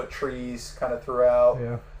 100-foot trees kind of throughout.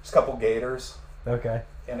 Yeah. There's a couple gators. Okay.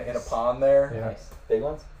 In a pond there. Yeah. Nice. Big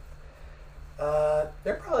ones?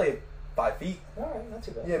 They're probably 5 feet. All right, not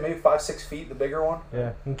too bad. Yeah, maybe 5-6 feet, the bigger one. Yeah,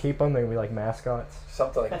 you can keep them. They'll be like mascots.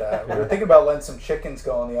 Something like that. We were thinking about letting some chickens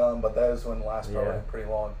go on the island, but those wouldn't last probably pretty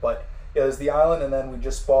long. But yeah, there's the island, and then we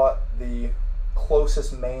just bought the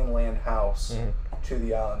closest mainland house to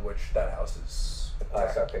the island, which that house is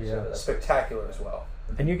spectacular as well.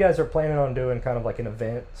 And you guys are planning on doing kind of like an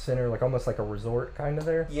event center, like almost like a resort kind of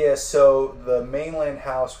there? Yeah, so the mainland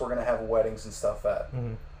house we're going to have weddings and stuff at.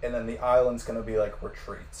 And then the island's going to be like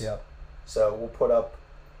retreats. Yeah. So we'll put up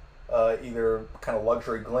either kind of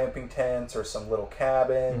luxury glamping tents or some little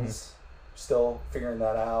cabins. Still figuring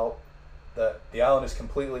that out. The island is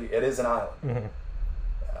it is an island.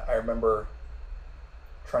 I remember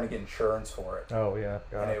trying to get insurance for it. Oh, yeah.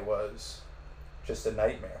 And it was just a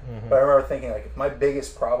nightmare. But I remember thinking, like, if my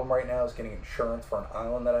biggest problem right now is getting insurance for an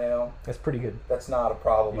island that I own, that's pretty good. That's not a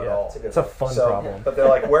problem at all. It's a fun problem. But they're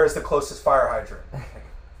like, where's the closest fire hydrant?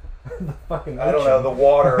 The fucking I don't know, the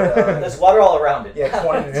water. There's water all around it. Yeah,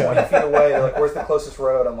 20 feet away. They're like, where's the closest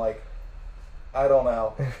road? I'm like, I don't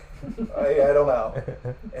know. I don't know.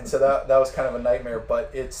 And so that was kind of a nightmare,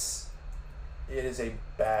 but it is a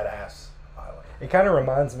badass island. It kind of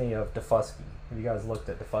reminds me of Defusky. Have you guys looked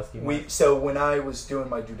at Defusky? So when I was doing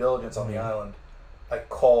my due diligence on the island, I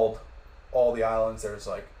called all the islands. There's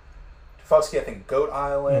like Defusky, I think Goat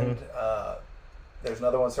Island. There's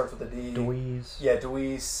another one that starts with a D. Deweese. Yeah,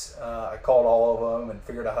 Deweese. I called all of them and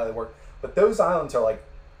figured out how they work. But those islands are like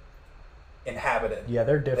inhabited. Yeah,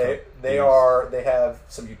 they're different. They are. They have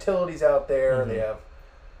some utilities out there. They have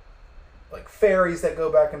like ferries that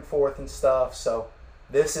go back and forth and stuff. So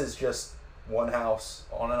this is just one house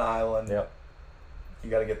on an island. Yep. You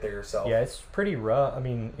got to get there yourself. Yeah, it's pretty rough. I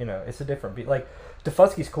mean, it's a different beat. Like,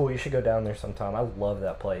 Defusky's cool. You should go down there sometime. I love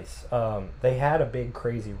that place. They had a big,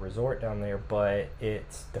 crazy resort down there, but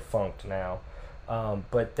it's defunct now.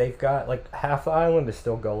 But they've got, like, half the island is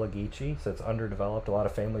still Gullah Geechee, so it's underdeveloped. A lot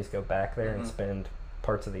of families go back there and spend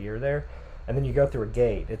parts of the year there. And then you go through a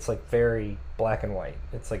gate. It's, like, very black and white.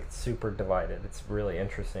 It's, like, super divided. It's really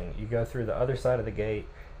interesting. You go through the other side of the gate,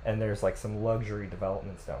 and there's like some luxury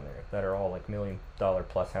developments down there that are all like $1 million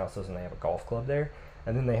plus houses, and they have a golf club there,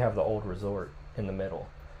 and then they have the old resort in the middle.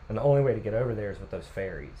 And the only way to get over there is with those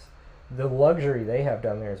ferries. The luxury they have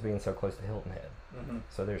down there is being so close to Hilton Head,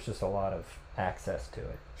 so there's just a lot of access to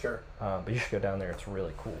it. Sure. But you should go down there. It's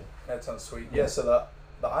really cool. That sounds sweet. Yeah. So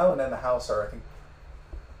the island and the house are, I think,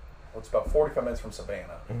 it's about 45 minutes from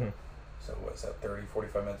Savannah. So what's that, 30,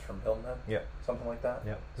 45 minutes from Hilton Head? Yeah. Something like that?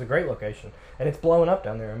 Yeah. It's a great location. And it's blowing up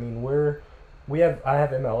down there. I mean, I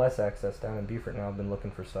have MLS access down in Beaufort now. I've been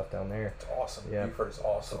looking for stuff down there. It's awesome. Yeah. Beaufort is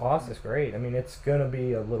awesome. Austin's great. I mean, it's going to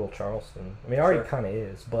be a little Charleston. I mean, it already kind of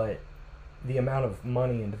is, but the amount of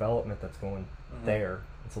money and development that's going there,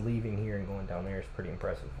 it's leaving here and going down there is pretty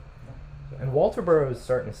impressive. And Walterboro is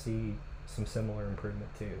starting to see some similar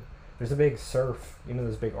improvement, too. There's a big surf,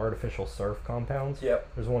 those big artificial surf compounds? Yep.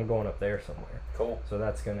 There's one going up there somewhere. Cool. So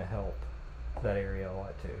that's going to help that area a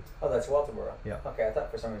lot, too. Oh, that's Walterboro? Yeah. Okay, I thought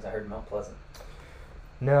for some reason I heard Mount Pleasant.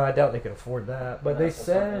 No, I doubt they could afford that. But they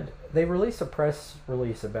said, they released a press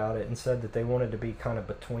release about it and said that they wanted to be kind of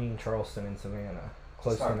between Charleston and Savannah,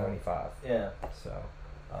 close to 95. Yeah. So,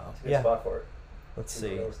 it's a good spot for it. Let's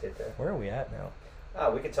see. Real estate there. Where are we at now?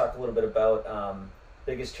 We could talk a little bit about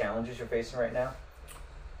biggest challenges you're facing right now.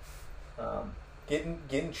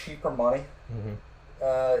 Getting cheaper money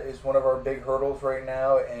is one of our big hurdles right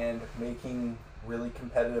now, and making really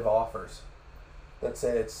competitive offers. Let's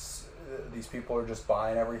say these people are just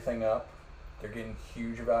buying everything up. They're getting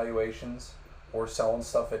huge evaluations or selling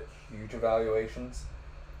stuff at huge evaluations.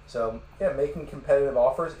 So yeah, making competitive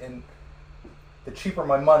offers, and the cheaper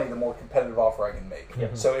my money, the more competitive offer I can make.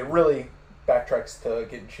 So it really backtracks to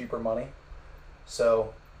getting cheaper money.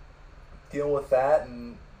 So dealing with that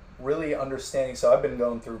and really understanding. So I've been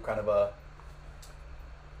going through kind of a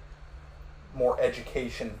more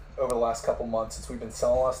education over the last couple months since we've been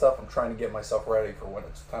selling a lot of stuff. I'm trying to get myself ready for when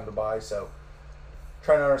it's time to buy. So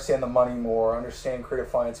trying to understand the money more, understand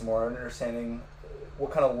creative financing more, understanding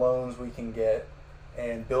what kind of loans we can get,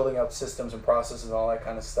 and building up systems and processes and all that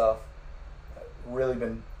kind of stuff. Really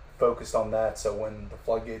been focused on that. So when the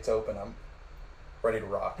floodgates open, I'm ready to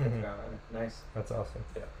rock. Nice. That's awesome.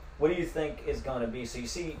 Yeah. What do you think is going to be? So you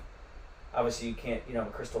see, obviously you can't, have a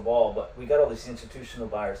crystal ball, but we got all these institutional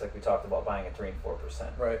buyers, like we talked about, buying at 3 and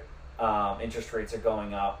 4%. Right. Interest rates are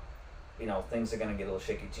going up. Things are going to get a little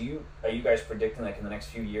shaky. Are you guys predicting like in the next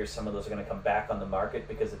few years some of those are going to come back on the market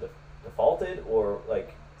because of defaulted, or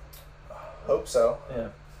like? Hope so.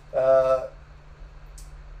 Yeah.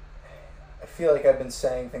 I feel like I've been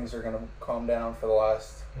saying things are going to calm down for the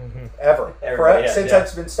last since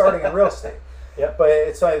I've been starting in real estate. Yep. But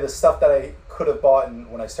it's funny, the stuff that I could have bought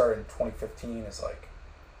when I started in 2015 is like,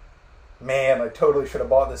 man, I totally should have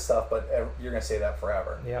bought this stuff, but you're going to say that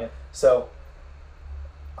forever. Yeah. So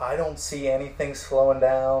I don't see anything slowing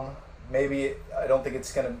down. Maybe I don't think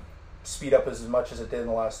it's going to speed up as much as it did in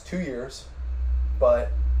the last 2 years,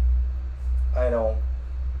 but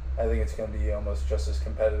I think it's going to be almost just as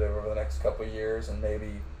competitive over the next couple of years, and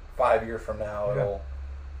maybe 5 years from now it'll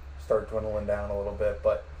start dwindling down a little bit.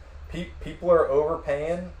 But people are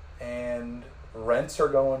overpaying, and rents are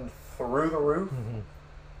going through the roof.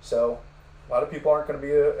 So a lot of people aren't going to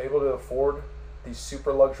be able to afford these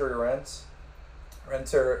super luxury rents.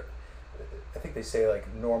 Rents are, I think they say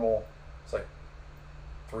like normal, it's like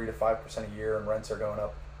 3 to 5% a year, and rents are going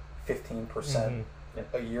up 15%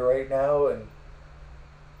 a year right now, and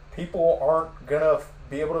people aren't going to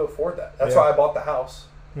be able to afford that. That's why I bought the house,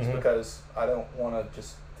 because I don't want to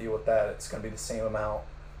just deal with that. It's going to be the same amount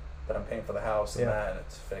that I'm paying for the house and that, and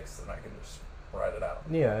it's fixed, and I can just ride it out.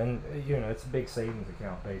 Yeah, and it's a big savings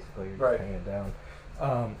account basically. You're just paying it down.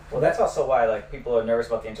 Well, that's also why like people are nervous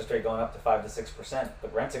about the interest rate going up to 5 to 6%,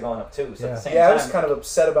 but rents are going up too. So at the same time, I was kind of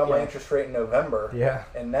upset about my interest rate in November. Yeah.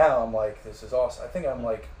 And now I'm like, this is awesome. I think I'm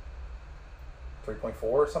like 3.4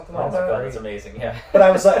 or something like that. God, that's amazing. Yeah. But I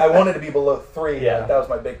was like, I wanted to be below 3. Yeah. Like, that was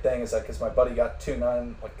my big thing. Is like, because my buddy got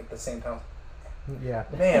 2.9 like at the same time. Yeah.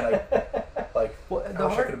 Man, I wish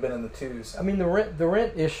I could have been in the 2s. I mean, the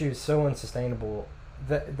rent issue is so unsustainable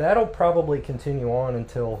that'll probably continue on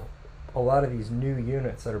until a lot of these new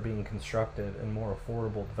units that are being constructed and more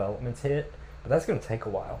affordable developments hit. But that's going to take a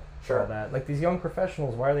while. Sure. All that, like these young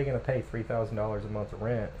professionals, why are they going to pay $3,000 a month of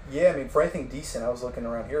rent? Yeah, I mean, for anything decent, I was looking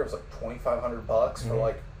around here. It was like $2,500 for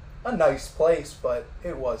like a nice place, but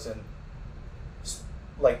it wasn't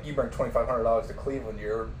like you bring $2,500 to Cleveland,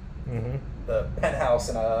 you're the penthouse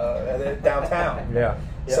in downtown. Yeah.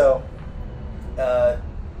 So,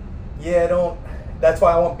 that's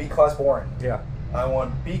why I want B-class boring. Yeah. I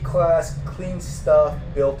want B-class clean stuff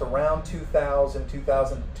built around 2000 to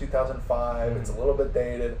 2005. It's a little bit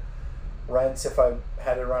dated. Rents, if I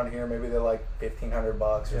had it around here, maybe they're like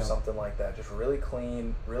 $1,500 or something like that. Just really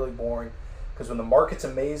clean, really boring. Because when the market's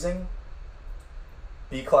amazing,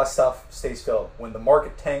 B-class stuff stays filled. When the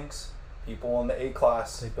market tanks, people in the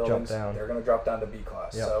A-class buildings, they're going to drop down to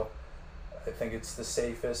B-class. Yep. So I think it's the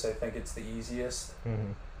safest. I think it's the easiest.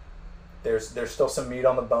 Mm-hmm. There's still some meat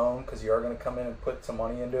on the bone because you are going to come in and put some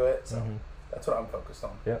money into it. So that's what I'm focused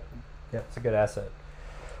on. Yep. It's a good asset.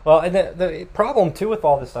 Well, and the problem too with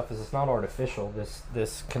all this stuff is it's not artificial.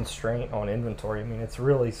 This constraint on inventory. I mean, it's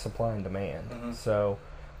really supply and demand. Mm-hmm. So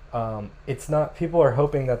it's not. People are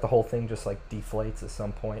hoping that the whole thing just like deflates at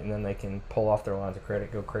some point, and then they can pull off their lines of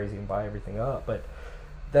credit, go crazy, and buy everything up. But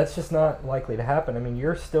that's just not likely to happen. I mean,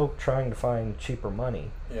 you're still trying to find cheaper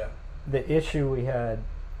money. Yeah. The issue we had,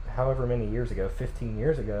 however many years ago, 15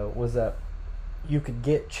 years ago, was that you could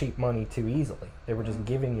get cheap money too easily. They were just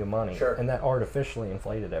giving you money, and that artificially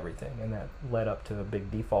inflated everything, and that led up to a big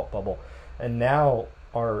default bubble. And now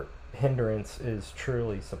our hindrance is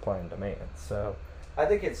truly supply and demand. So I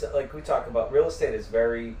think it's like we talk about real estate is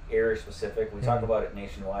very area specific. We talk about it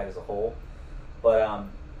nationwide as a whole, but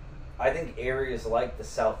I think areas like the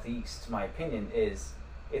Southeast, my opinion, is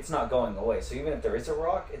it's not going away. So even if there is a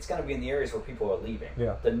rock, it's going to be in the areas where people are leaving.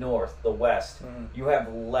 Yeah. The North, the West, you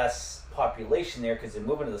have less population there because they're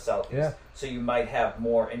moving to the Southeast. Yeah. So you might have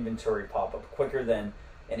more inventory pop up quicker than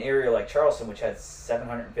an area like Charleston, which had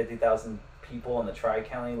 750,000 people in the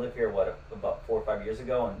Tri-County live here, about 4 or 5 years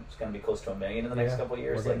ago, and it's going to be close to 1 million in the next couple of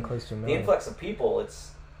years. We're getting close to 1 million. The influx of people,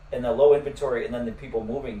 and the low inventory, and then the people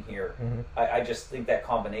moving here, I just think that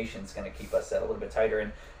combination is going to keep us at a little bit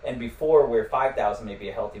tighter. And before where 5,000 may be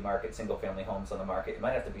a healthy market, single-family homes on the market, it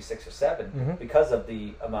might have to be 6 or 7 because of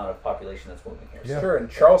the amount of population that's moving here. Yeah. Sure, and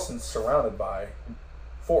Charleston's surrounded by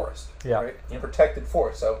forest, right? Protected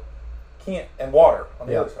forest, so and water on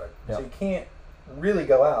the other side. So you can't really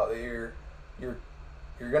go out. You're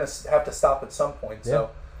going to have to stop at some point. So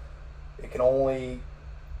it can only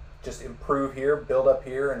just improve here, build up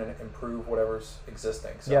here, and improve whatever's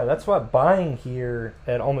existing. So. Yeah, that's why buying here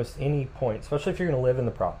at almost any point, especially if you're going to live in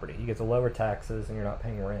the property, you get the lower taxes and you're not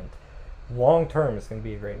paying rent. Long term, it's going to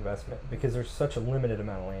be a great investment because there's such a limited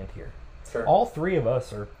amount of land here. Sure. All 3 of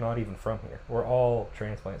us are not even from here. We're all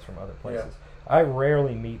transplants from other places. Yeah. I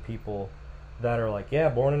rarely meet people that are like,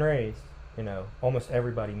 born and raised. You know, almost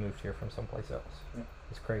everybody moved here from someplace else. Yeah.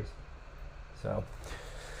 It's crazy. So...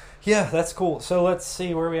 yeah, that's cool. So let's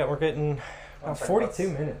see where we at. We're getting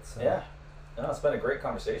 42 minutes. So. Yeah. No, it's been a great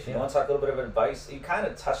conversation. You want to talk a little bit of advice? You kind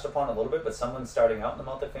of touched upon it a little bit, but someone starting out in the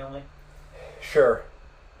multifamily? Sure.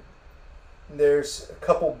 There's a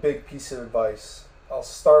couple big pieces of advice. I'll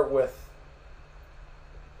start with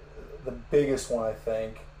the biggest one, I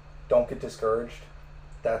think. Don't get discouraged.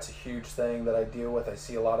 That's a huge thing that I deal with. I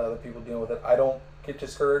see a lot of other people dealing with it. I don't get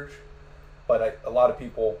discouraged, but a lot of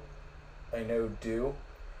people I know do.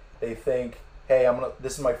 They think, hey,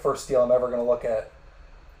 this is my first deal I'm ever going to look at.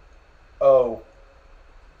 Oh,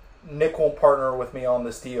 Nick won't partner with me on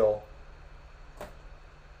this deal.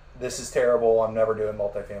 This is terrible. I'm never doing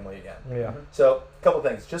multifamily again. Yeah. So, a couple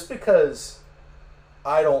things. Just because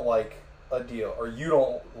I don't like a deal or you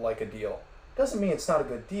don't like a deal doesn't mean it's not a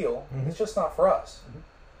good deal. It's just not for us.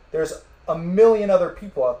 There's a million other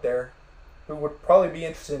people out there who would probably be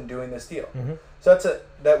interested in doing this deal. So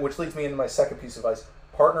that which leads me into my second piece of advice.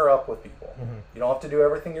 Partner up with people. You don't have to do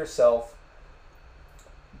everything yourself.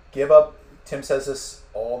 Give up. Tim says this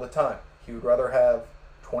all the time. He would rather have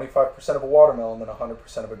 25% of a watermelon than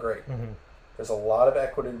 100% of a grape. There's a lot of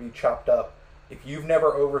equity to be chopped up. If you've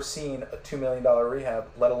never overseen a $2 million rehab,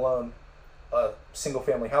 let alone a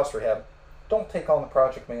single-family house rehab, don't take on the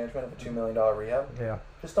project management of a $2 million rehab. Yeah.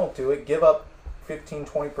 Just don't do it. Give up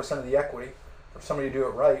 15-20% of the equity for somebody to do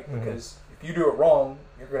it right, because if you do it wrong,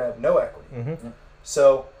 you're going to have no equity.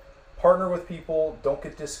 So partner with people. Don't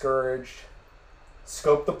get discouraged.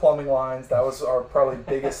 Scope the plumbing lines. That was our probably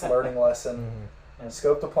biggest learning lesson.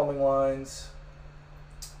 Scope the plumbing lines.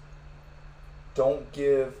 Don't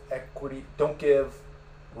give equity. Don't give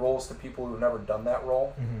roles to people who've never done that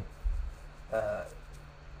role.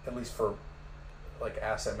 At least for like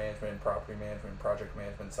asset management, property management, project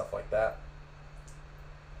management, stuff like that.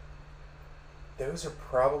 Those are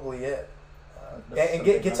probably it. And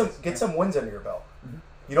get some wins under your belt.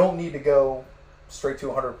 You don't need to go straight to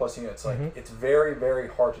 100 plus units. Like it's very, very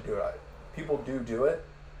hard to do it. People do it,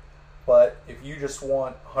 but if you just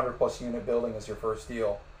want 100 plus unit building as your first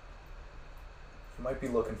deal, you might be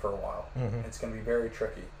looking for a while. It's going to be very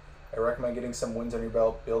tricky. I recommend getting some wins on your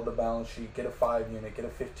belt, build the balance sheet, get a 5 unit, get a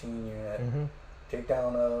 15 unit, take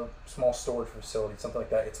down a small storage facility, something like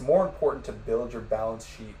that. It's more important to build your balance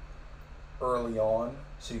sheet early on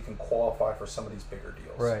so you can qualify for some of these bigger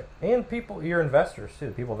deals. Right. And people, your investors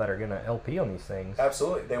too, people that are going to LP on these things.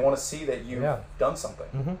 Absolutely. They want to see that you've done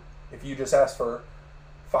something. If you just ask for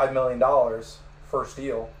 $5 million first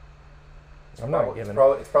deal, it's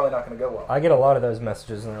probably not going to go well. I get a lot of those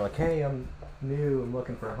messages and they're like, hey, I'm new, I'm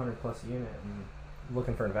looking for a 100 plus unit and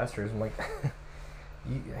looking for investors. I'm like,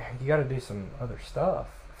 you got to do some other stuff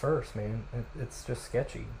first, man. It's just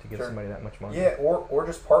sketchy to give somebody that much money. Yeah, or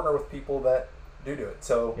just partner with people that do it.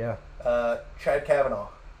 So Chad Kavanaugh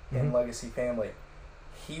in Legacy Family,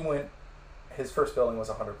 his first building was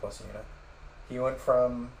a 100 plus unit. He went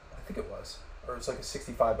from, I think it was like a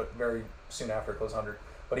 65, but very soon after it goes 100.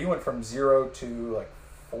 But he went from 0 to like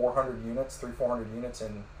 400 units, 400 units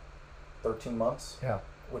in 13 months. Yeah.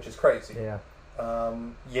 Which is crazy. Yeah.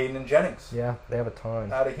 Yaden and Jennings. Yeah, they have a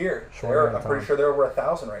ton. Out of here. I'm pretty sure they're over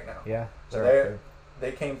 1,000 right now. Yeah. So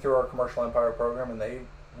they came through our Commercial Empire program and they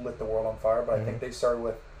lit the world on fire. But I think they started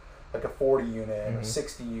with like a 40 unit and a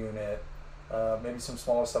 60 unit, maybe some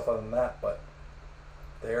smaller stuff other than that. But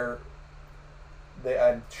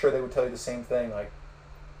I'm sure they would tell you the same thing. Like,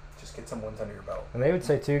 just get some wins under your belt. And they would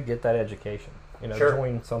say too, get that education.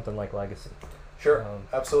 Join something like Legacy. Sure,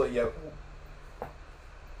 absolutely. Yeah,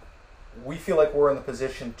 we feel like we're in the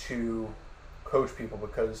position to coach people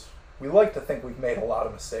because we like to think we've made a lot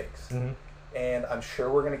of mistakes, and I'm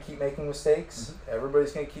sure we're going to keep making mistakes.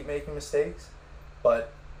 Everybody's going to keep making mistakes,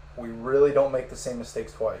 but we really don't make the same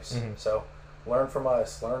mistakes twice. So learn from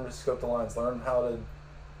us. Learn to scope the lines. Learn how to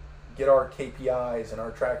get our KPIs and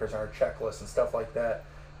our trackers and our checklists and stuff like that.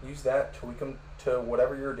 Use that, tweak them to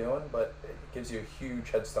whatever you're doing, but it gives you a huge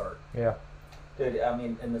head start. Yeah. Dude, I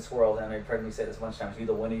mean, in this world, and I've heard me say this a bunch of times, you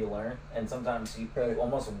either win or you learn, and sometimes you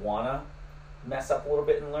almost want to mess up a little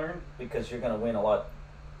bit and learn because you're going to win a lot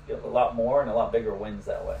more and a lot bigger wins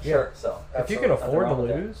that way. Sure. So if you can afford to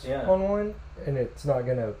lose on one and it's not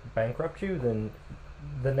going to bankrupt you, then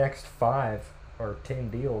the next 5 or 10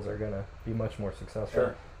 deals are going to be much more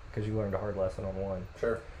successful because you learned a hard lesson on one.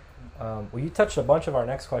 Sure. Well, you touched a bunch of our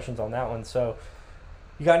next questions on that one. So,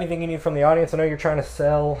 you got anything you need from the audience? I know you're trying to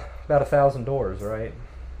sell about 1,000 doors, right?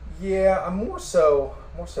 Yeah, I'm more so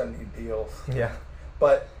need deals. Yeah,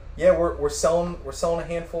 but yeah, we're selling a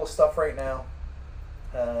handful of stuff right now.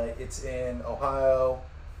 It's in Ohio,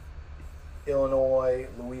 Illinois,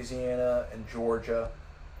 Louisiana, and Georgia.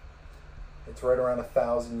 It's right around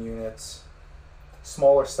 1,000 units.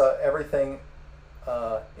 Smaller stuff, everything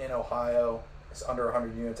in Ohio. It's under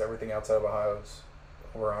 100 units. Everything outside of Ohio is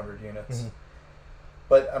over 100 units.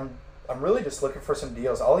 But I'm really just looking for some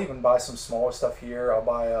deals. I'll even buy some smaller stuff here. I'll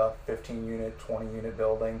buy a 15 unit, 20 unit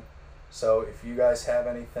building. So if you guys have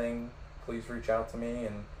anything, please reach out to me,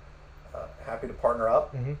 and happy to partner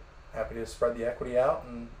up. Happy to spread the equity out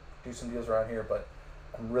and do some deals around here. But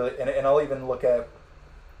I'm really, and I'll even look at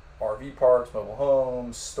RV parks, mobile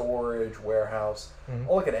homes, storage, warehouse.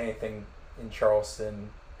 I'll look at anything in Charleston,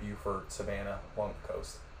 Beaufort, Savannah, along the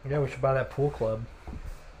coast. Yeah, we should buy that pool club.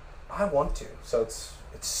 I want to. So it's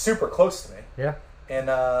super close to me. Yeah. And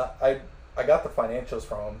I got the financials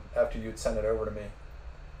from them after you'd sent it over to me.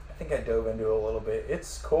 I think I dove into it a little bit.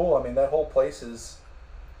 It's cool. I mean, that whole place is.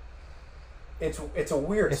 It's a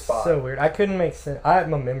weird spot. It's so weird. I couldn't make sense.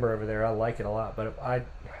 I'm a member over there. I like it a lot, but I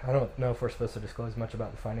don't know if we're supposed to disclose much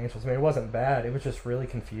about the financials. I mean, it wasn't bad. It was just really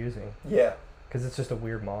confusing. Yeah. Because it's just a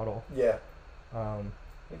weird model. Yeah.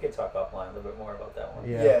 We could talk offline a little bit more about that one.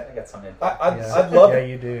 Yeah. I got some info. I'd love. Yeah,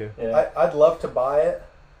 you do. Yeah. I'd love to buy it.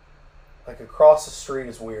 Like across the street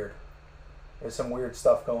is weird. There's some weird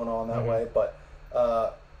stuff going on that way, but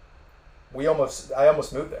I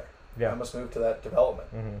almost moved there. Yeah. I almost moved to that development,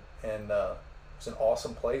 and it's an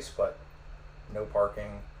awesome place, but no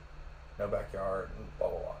parking, no backyard, and blah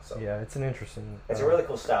blah blah. So Yeah, it's an interesting. It's a really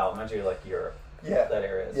cool style. Reminds you of like Europe. Yeah. That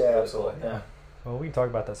area is Yeah, really absolutely. cool. Yeah. Well, we can talk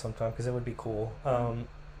about that sometime because it would be cool.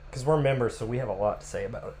 Because we're members, so we have a lot to say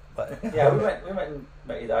about it. But Yeah, we went and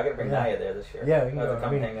met you. I got to bring Naya there this year. Yeah, we can Have her go. come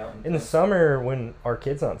I mean, hang out. in the summer when our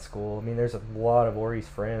kids aren't in school, I mean, there's a lot of Ori's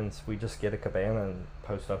friends. We just get a cabana and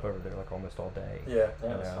post up over there like almost all day. Yeah.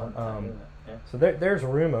 Yeah, it was fun. Yeah. So there's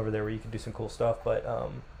room over there where you can do some cool stuff, but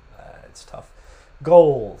it's tough.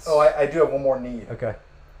 Goals. Oh, I do have one more need. Okay.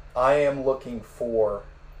 I am looking for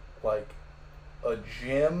like a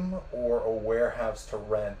gym or a warehouse to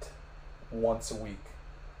rent once a week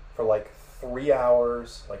for like 3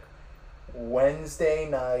 hours, like Wednesday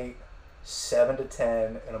night, 7 to 10,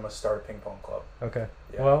 and I'm gonna start a ping pong club. Okay.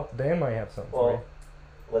 Yeah. Well, Dan might have something for Well,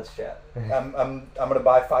 let's chat. I'm gonna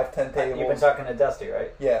buy 5-10 tables. You've been talking to Dusty,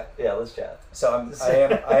 right? Yeah. Yeah, let's chat. So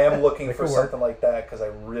I am looking That for could work. something like that because I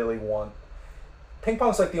really want. Ping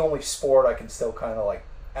pong's like the only sport I can still kind of like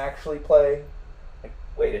actually play.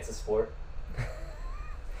 Wait, it's a sport?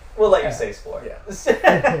 We'll let you say sport.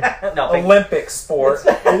 Yeah. No, Olympic sport.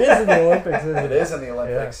 you. It is in the Olympics, isn't it? It is in the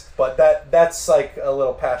Olympics, but that's like a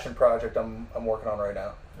little passion project I'm working on right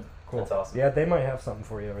now. Cool. That's awesome. Yeah, they might have something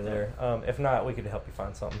for you over there. If not, we could help you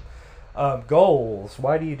find something. Goals.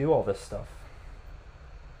 Why do you do all this stuff?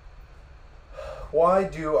 Why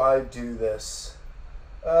do I do this?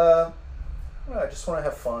 I just want to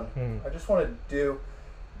have fun. I just want to do.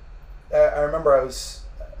 I remember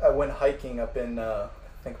I went hiking up in.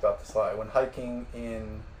 Think about this a lot. I went hiking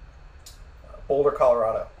in Boulder,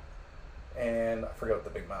 Colorado, and I forget what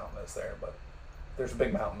the big mountain is there, but there's a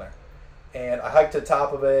big mountain there. And I hiked to the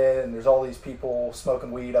top of it, and there's all these people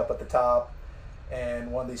smoking weed up at the top.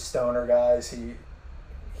 And one of these stoner guys,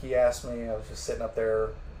 he asked me. I was just sitting up there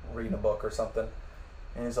reading a book or something,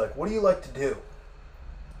 and he's like, "What do you like to do?"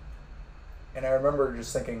 And I remember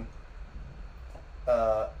just thinking,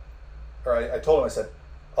 I told him, I said,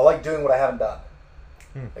 I like doing what I haven't done.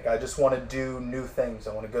 Like, I just want to do new things.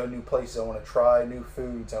 I want to go new places. I want to try new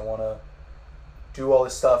foods. I want to do all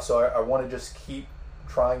this stuff. So I want to just keep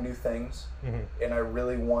trying new things. And I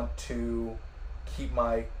really want to keep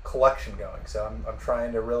my collection going. So I'm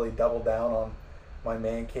trying to really double down on my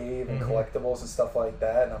man cave and collectibles and stuff like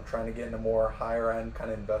that. And I'm trying to get into more higher end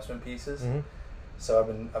kind of investment pieces. So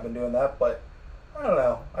I've been doing that, but I don't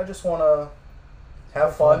know. I just want to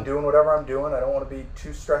have fun doing whatever I'm doing. I don't want to be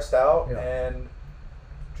too stressed out and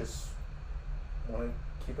just want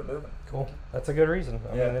to keep it moving. Cool. That's a good reason.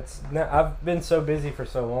 I mean, I've been so busy for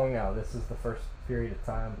so long now. This is the first period of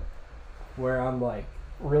time where I'm like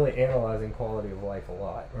really analyzing quality of life a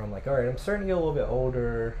lot. Where I'm like, all right, I'm starting to get a little bit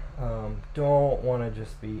older. Don't want to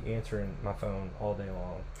just be answering my phone all day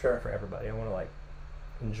long for everybody. I want to like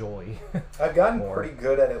enjoy. I've gotten more. pretty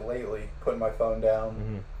good at it lately, putting my phone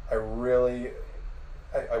down. I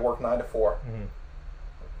work 9 to 4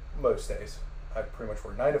 most days. I pretty much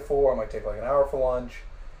work 9 to 4. I might take like an hour for lunch.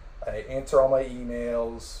 I answer all my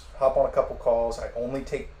emails, hop on a couple calls. I only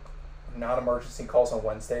take non-emergency calls on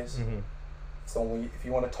Wednesdays. It's only if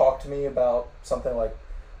you want to talk to me about something, like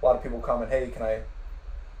a lot of people comment, hey, can I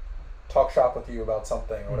talk shop with you about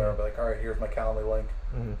something or whatever. I'll be like, all right, here's my calendar link.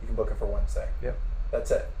 You can book it for Wednesday. Yep.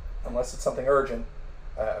 That's it. Unless it's something urgent.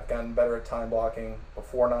 I've gotten better at time blocking.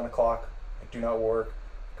 Before 9 o'clock, I do not work.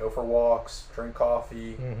 Go for walks, drink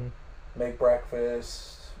coffee, make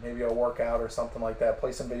breakfast, maybe I'll work out or something like that,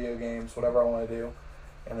 play some video games, whatever I want to do.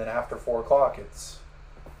 And then after 4 o'clock, it's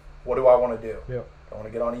what do I want to do? Yep. Do I want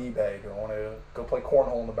to get on eBay? Do I want to go play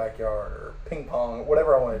cornhole in the backyard or ping pong?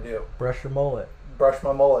 Whatever I want to do. Brush your mullet. Brush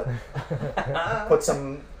my mullet. Put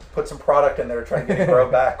some product in there, try to get it to grow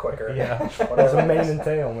back quicker. Yeah. There's a mane and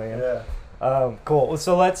tail, man. Yeah. Cool.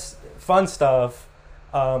 So fun stuff.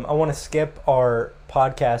 I want to skip our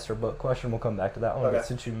podcast or book question. We'll come back to that one. Okay. But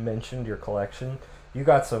since you mentioned your collection, you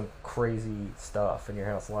got some crazy stuff in your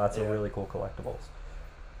house. Lots of really cool collectibles.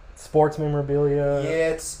 Sports memorabilia.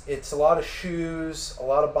 Yeah, it's a lot of shoes, a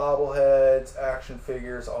lot of bobbleheads, action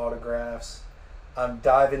figures, autographs. I'm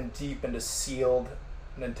diving deep into sealed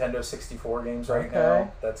Nintendo 64 games right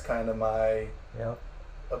now. That's kind of my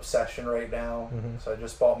obsession right now. So I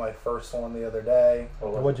just bought my first one the other day.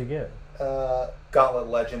 What'd you get? Gauntlet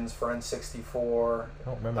Legends for N64. I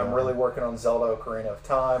don't remember. I'm really working on Zelda Ocarina of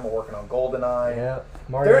Time. I'm working on GoldenEye. Yeah,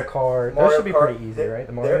 Mario Kart. Those should be pretty easy, right?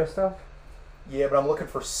 The Mario stuff? Yeah, but I'm looking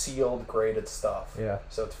for sealed, graded stuff. Yeah.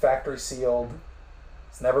 So it's factory sealed.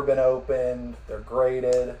 It's never been opened. They're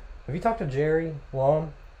graded. Have you talked to Jerry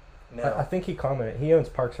Lom? No. I think he commented. He owns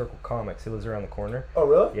Park Circle Comics. He lives around the corner. Oh,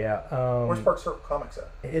 really? Yeah. Where's Park Circle Comics at?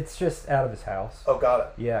 It's just out of his house. Oh, got it.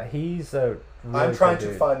 Yeah, he's a really I'm trying cool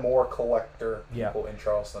to dude. find more collector people in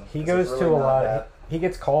Charleston. He goes to a lot. He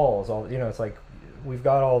gets calls. It's like, we've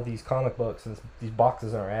got all these comic books and these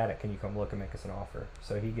boxes in our attic. Can you come look and make us an offer?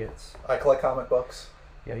 So he gets. I collect comic books.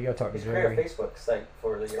 Yeah, you got to talk to He's Jerry. created a Facebook site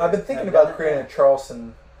for the. I've been thinking about creating a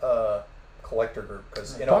Charleston collector group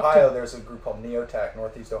because in Ohio there's a group called Neotech,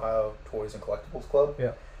 Northeast Ohio Toys and Collectibles Club.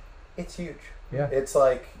 Yeah, it's huge. Yeah, it's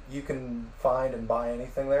like you can find and buy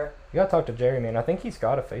anything there. You gotta talk to Jerry, man. I think he's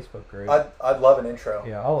got a Facebook group. I'd love an intro.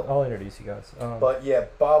 Yeah, I'll introduce you guys. But yeah,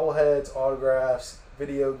 bobbleheads, autographs,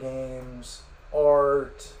 video games,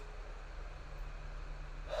 art,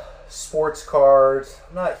 sports cards.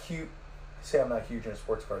 I'm not huge into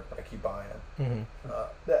sports cards, but I keep buying them.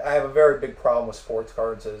 Mm-hmm. I have a very big problem with sports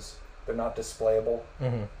cards is they're not displayable.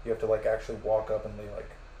 Mm-hmm. You have to like actually walk up and be like,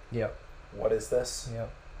 "Yep, what is this?"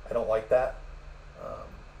 Yep. I don't like that.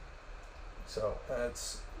 So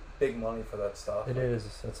it's big money for that stuff. It is.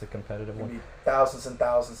 It's a competitive one. Thousands and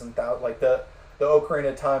thousands and thousands. Like the Ocarina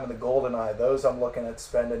of Time and the GoldenEye. Those I'm looking at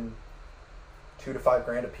spending $2,000 to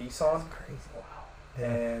 $5,000 a piece on. That's crazy. Wow. Yeah.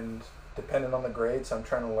 And depending on the grades, I'm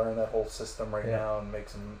trying to learn that whole system right now and make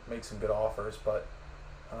some good offers. But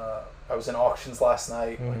I was in auctions last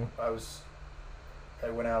night. Mm-hmm. I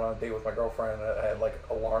went out on a date with my girlfriend and I had like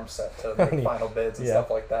alarm set to make final bids and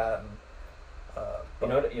stuff like that. And you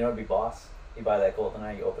know what'd be boss? You buy that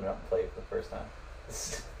GoldenEye, you open it up and play it for the first time.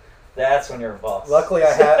 That's when you're a boss. Luckily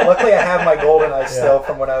I have my GoldenEye still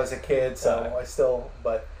from when I was a kid, so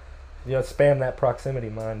you don't spam that proximity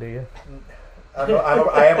mine, do you?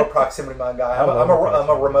 I am a proximity mine guy. I'm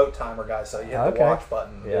a remote timer guy, so you hit the watch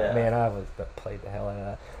button. Yeah, man, I played the hell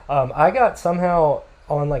out of that. I got somehow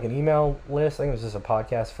on like an email list. I think it was just a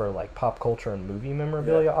podcast for like pop culture and movie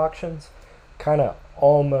memorabilia auctions. Kind of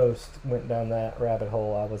almost went down that rabbit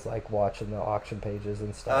hole. I was like watching the auction pages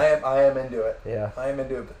and stuff. I am into it. Yeah, I am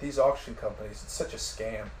into it. But these auction companies, it's such a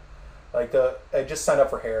scam. Like I just signed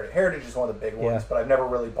up for Heritage. Heritage is one of the big ones, but I've never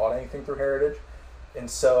really bought anything through Heritage. And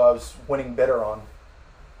so I was winning bidder on,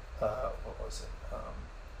 what was it?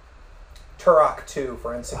 Turok 2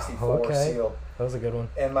 for N64 sealed. That was a good one.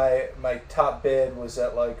 And my top bid was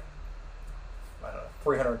at like, I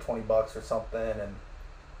don't know, $320 or something. And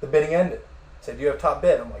the bidding ended. Said, "Do you have top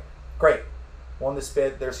bid?" I'm like, "Great." Won this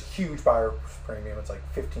bid. There's a huge buyer premium. It's like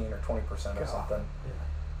 15 or 20% or something.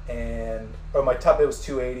 Yeah. And my top bid was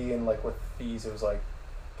 $280, and like with fees it was like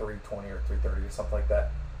 $320 or $330 or something like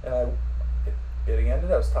that. And bidding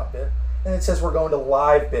ended. I was top bid, and it says we're going to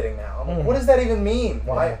live bidding now. I'm like, what does that even mean?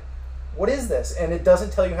 Why? Yeah. What is this? And it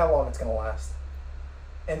doesn't tell you how long it's going to last.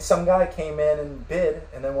 And some guy came in and bid,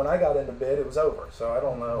 and then when I got into bid, it was over. So I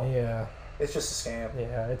don't know. Yeah. It's just a scam.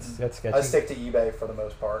 Yeah, that's sketchy. I stick to eBay for the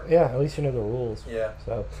most part. Yeah, at least you know the rules. Yeah.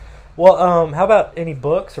 So, well, how about any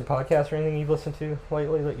books or podcasts or anything you've listened to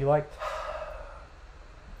lately that you liked?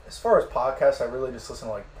 As far as podcasts, I really just listen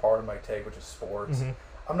to like Part of My Take, which is sports. Mm-hmm.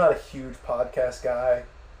 I'm not a huge podcast guy.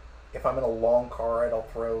 If I'm in a long car ride, I'll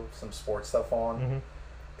throw some sports stuff on. Mm-hmm.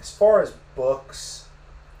 As far as books,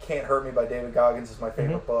 Can't Hurt Me by David Goggins is my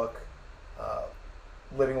favorite book.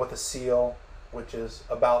 Living with a Seal, which is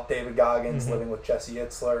about David Goggins living with Jesse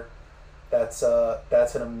Itzler. That's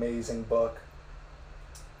an amazing book.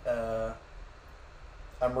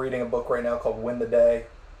 I'm reading a book right now called Win the Day.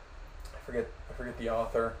 I forget the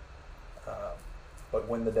author, but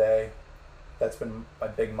Win the Day. That's been my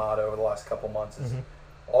big motto over the last couple months. Is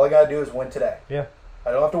all I gotta do is win today. Yeah.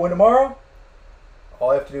 I don't have to win tomorrow.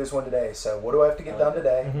 All I have to do is win today. So what do I have to get done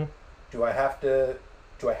today? Mm-hmm. Do I have to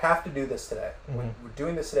do this today? We're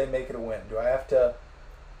doing this today, make it a win. Do I have to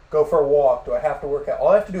go for a walk? Do I have to work out? All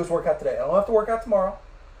I have to do is work out today. I don't have to work out tomorrow.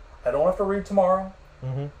 I don't have to read tomorrow.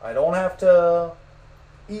 Mm-hmm. I don't have to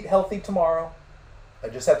eat healthy tomorrow. I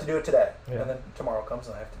just have to do it today. Yeah. And then tomorrow comes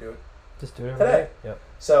and I have to do it just do it today. Yep.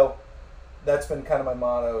 So that's been kind of my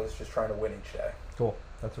motto, is just trying to win each day. Cool.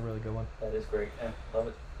 That's a really good one. That is great. Yeah, love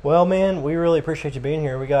it. Well, man, we really appreciate you being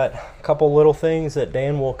here. We got a couple little things that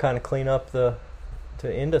Dan will kind of clean up to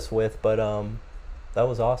end us with, but that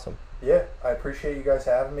was awesome. Yeah, I appreciate you guys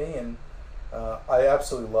having me, and I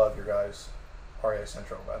absolutely love your guys' REI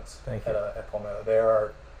Central events. Thank you. At Palmetto. They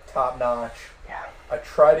are top notch. Yeah. I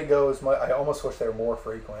try to go as much. I almost wish they were more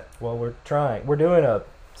frequent. Well, we're trying. We're doing a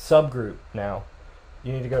subgroup now.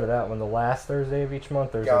 You need to go to that one. The last Thursday of each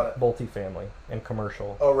month, there's a multifamily and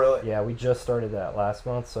commercial. Oh, really? Yeah, we just started that last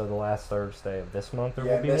month, so the last Thursday of this month there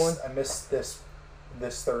will be one. I missed this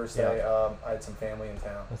this Thursday. I had some family in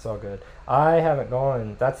town. That's all good. I haven't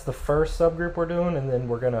gone. That's the first subgroup we're doing, and then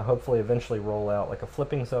we're going to hopefully eventually roll out like a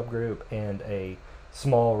flipping subgroup and a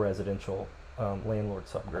small residential landlord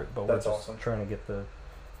subgroup. But That's we're just awesome. Trying to get the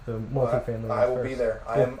multifamily. I will be there.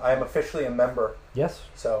 Cool. I am officially a member. Yes.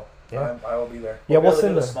 So Yeah. I will be there. Yeah, we'll do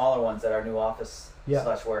send the smaller ones at our new office /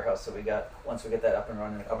 warehouse. So once we get that up and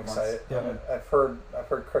running in a couple I'm months. excited. Yeah. I've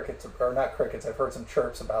heard crickets, or not crickets. I've heard some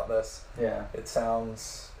chirps about this. Yeah. It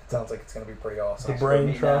sounds like it's going to be pretty awesome. The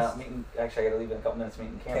brain trust. Actually, I got to leave in a couple minutes.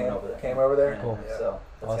 Meeting Cameron over there. Came over there. Yeah, Cool. Yeah. So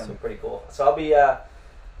that's Awesome. going to be pretty cool. So I'll be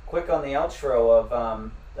quick on the outro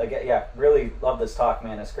of. Really love this talk,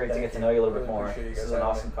 man. It's great to get to know you a little bit more. This is an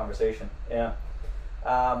awesome conversation. Yeah.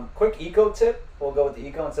 Quick eco tip. We'll go with the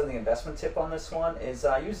eco instead of the investment tip on this one. Is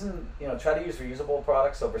try to use reusable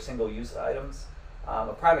products over single-use items.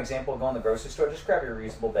 A prime example: go in the grocery store, just grab your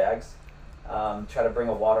reusable bags. Try to bring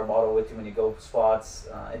a water bottle with you when you go spots.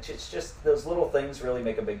 It's just those little things really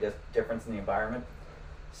make a big difference in the environment.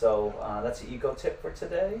 So that's the eco tip for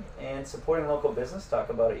today. And supporting local business. Talk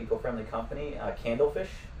about an eco-friendly company, Candlefish.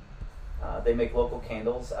 They make local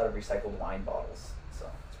candles out of recycled wine bottles. So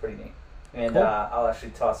it's pretty neat. And cool. I'll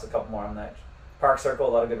actually toss a couple more on that. Park Circle, a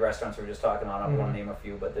lot of good restaurants we were just talking on. I don't want to name a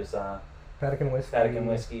few, but there's Vatican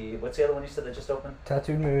Whiskey. What's the other one you said that just opened?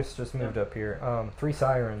 Tattooed Moose just moved up here. Three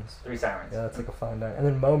Sirens. Three Sirens. Yeah, that's like a fine dine. And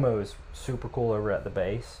then Momo's super cool over at the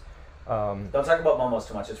base. Don't talk about Momo's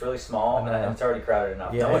too much. It's really small and it's already crowded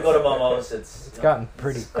enough. Yeah, Don't go to Momo's. It's gotten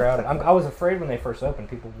pretty crowded. I was afraid when they first opened,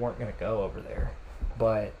 people weren't going to go over there.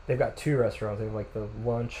 But they've got two restaurants. They have like the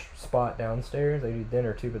lunch spot downstairs. They do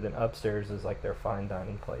dinner too, but then upstairs is like their fine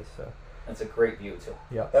dining place. So it's a great view too.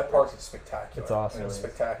 Yeah, that park is spectacular. It's awesome. It's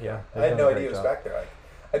spectacular. Yeah, I had no idea it was back there.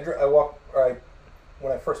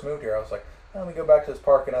 When I first moved here, I was like, let me go back to this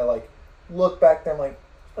park, and I look back there. I'm like,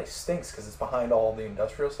 this place stinks because it's behind all the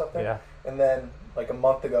industrial stuff there. Yeah. And then like a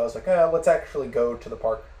month ago, I was like, let's actually go to the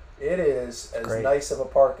park. It is as nice of a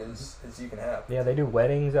park as you can have. Yeah, they do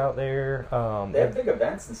weddings out there. They have big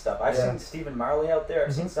events and stuff. I've seen Stephen Marley out there.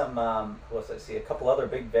 I've seen some, who else I see? A couple other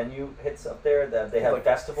big venue hits up there. That they have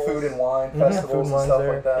festivals. Food and wine festivals and stuff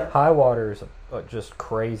there. like that. High Water's just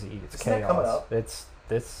crazy. It's Isn't chaos. that coming up? It's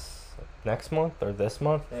this next month or this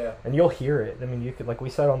month. Yeah. And you'll hear it. I mean, you could,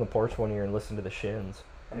 we sat on the porch one year and listened to the Shins.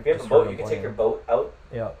 And if you have a boat, you can take your boat out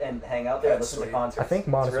and hang out there and listen to concerts. I think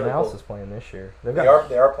Modest really Mouse cool. is playing this year. They are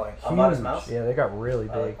playing. Modest Mouse? Yeah, they got really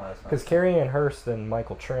big. Because Carrie Ann Hurst and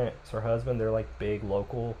Michael Trent, her husband, they're like big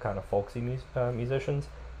local kind of folksy musicians.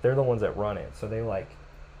 They're the ones that run it. So they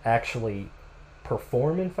actually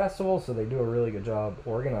perform in festivals. So they do a really good job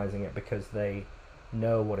organizing it because they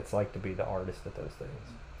know what it's like to be the artist at those things.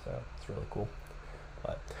 So it's really cool.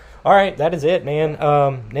 But all right, that is it, man.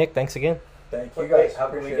 Nick, thanks again. Thank you guys. How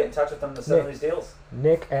can we get in touch with them to settle these deals?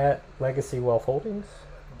 Nick at Legacy Wealth Holdings.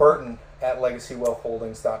 Burton at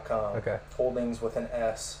legacywealthholdings.com. Okay. Holdings with an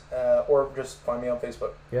S. Or just find me on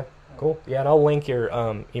Facebook. Yeah, cool. Yeah, and I'll link your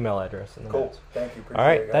email address in the Cool. notes. Thank you. Appreciate All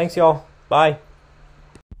right, it, guys. thanks, y'all. Bye.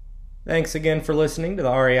 Thanks again for listening to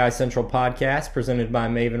the REI Central podcast presented by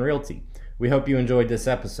Maven Realty. We hope you enjoyed this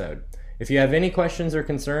episode. If you have any questions or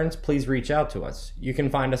concerns, please reach out to us. You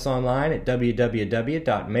can find us online at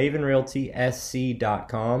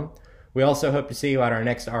www.mavenrealtysc.com. We also hope to see you at our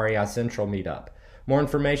next REI Central meetup. More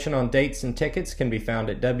information on dates and tickets can be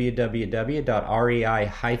found at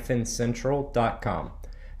www.rei-central.com.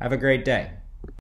 Have a great day.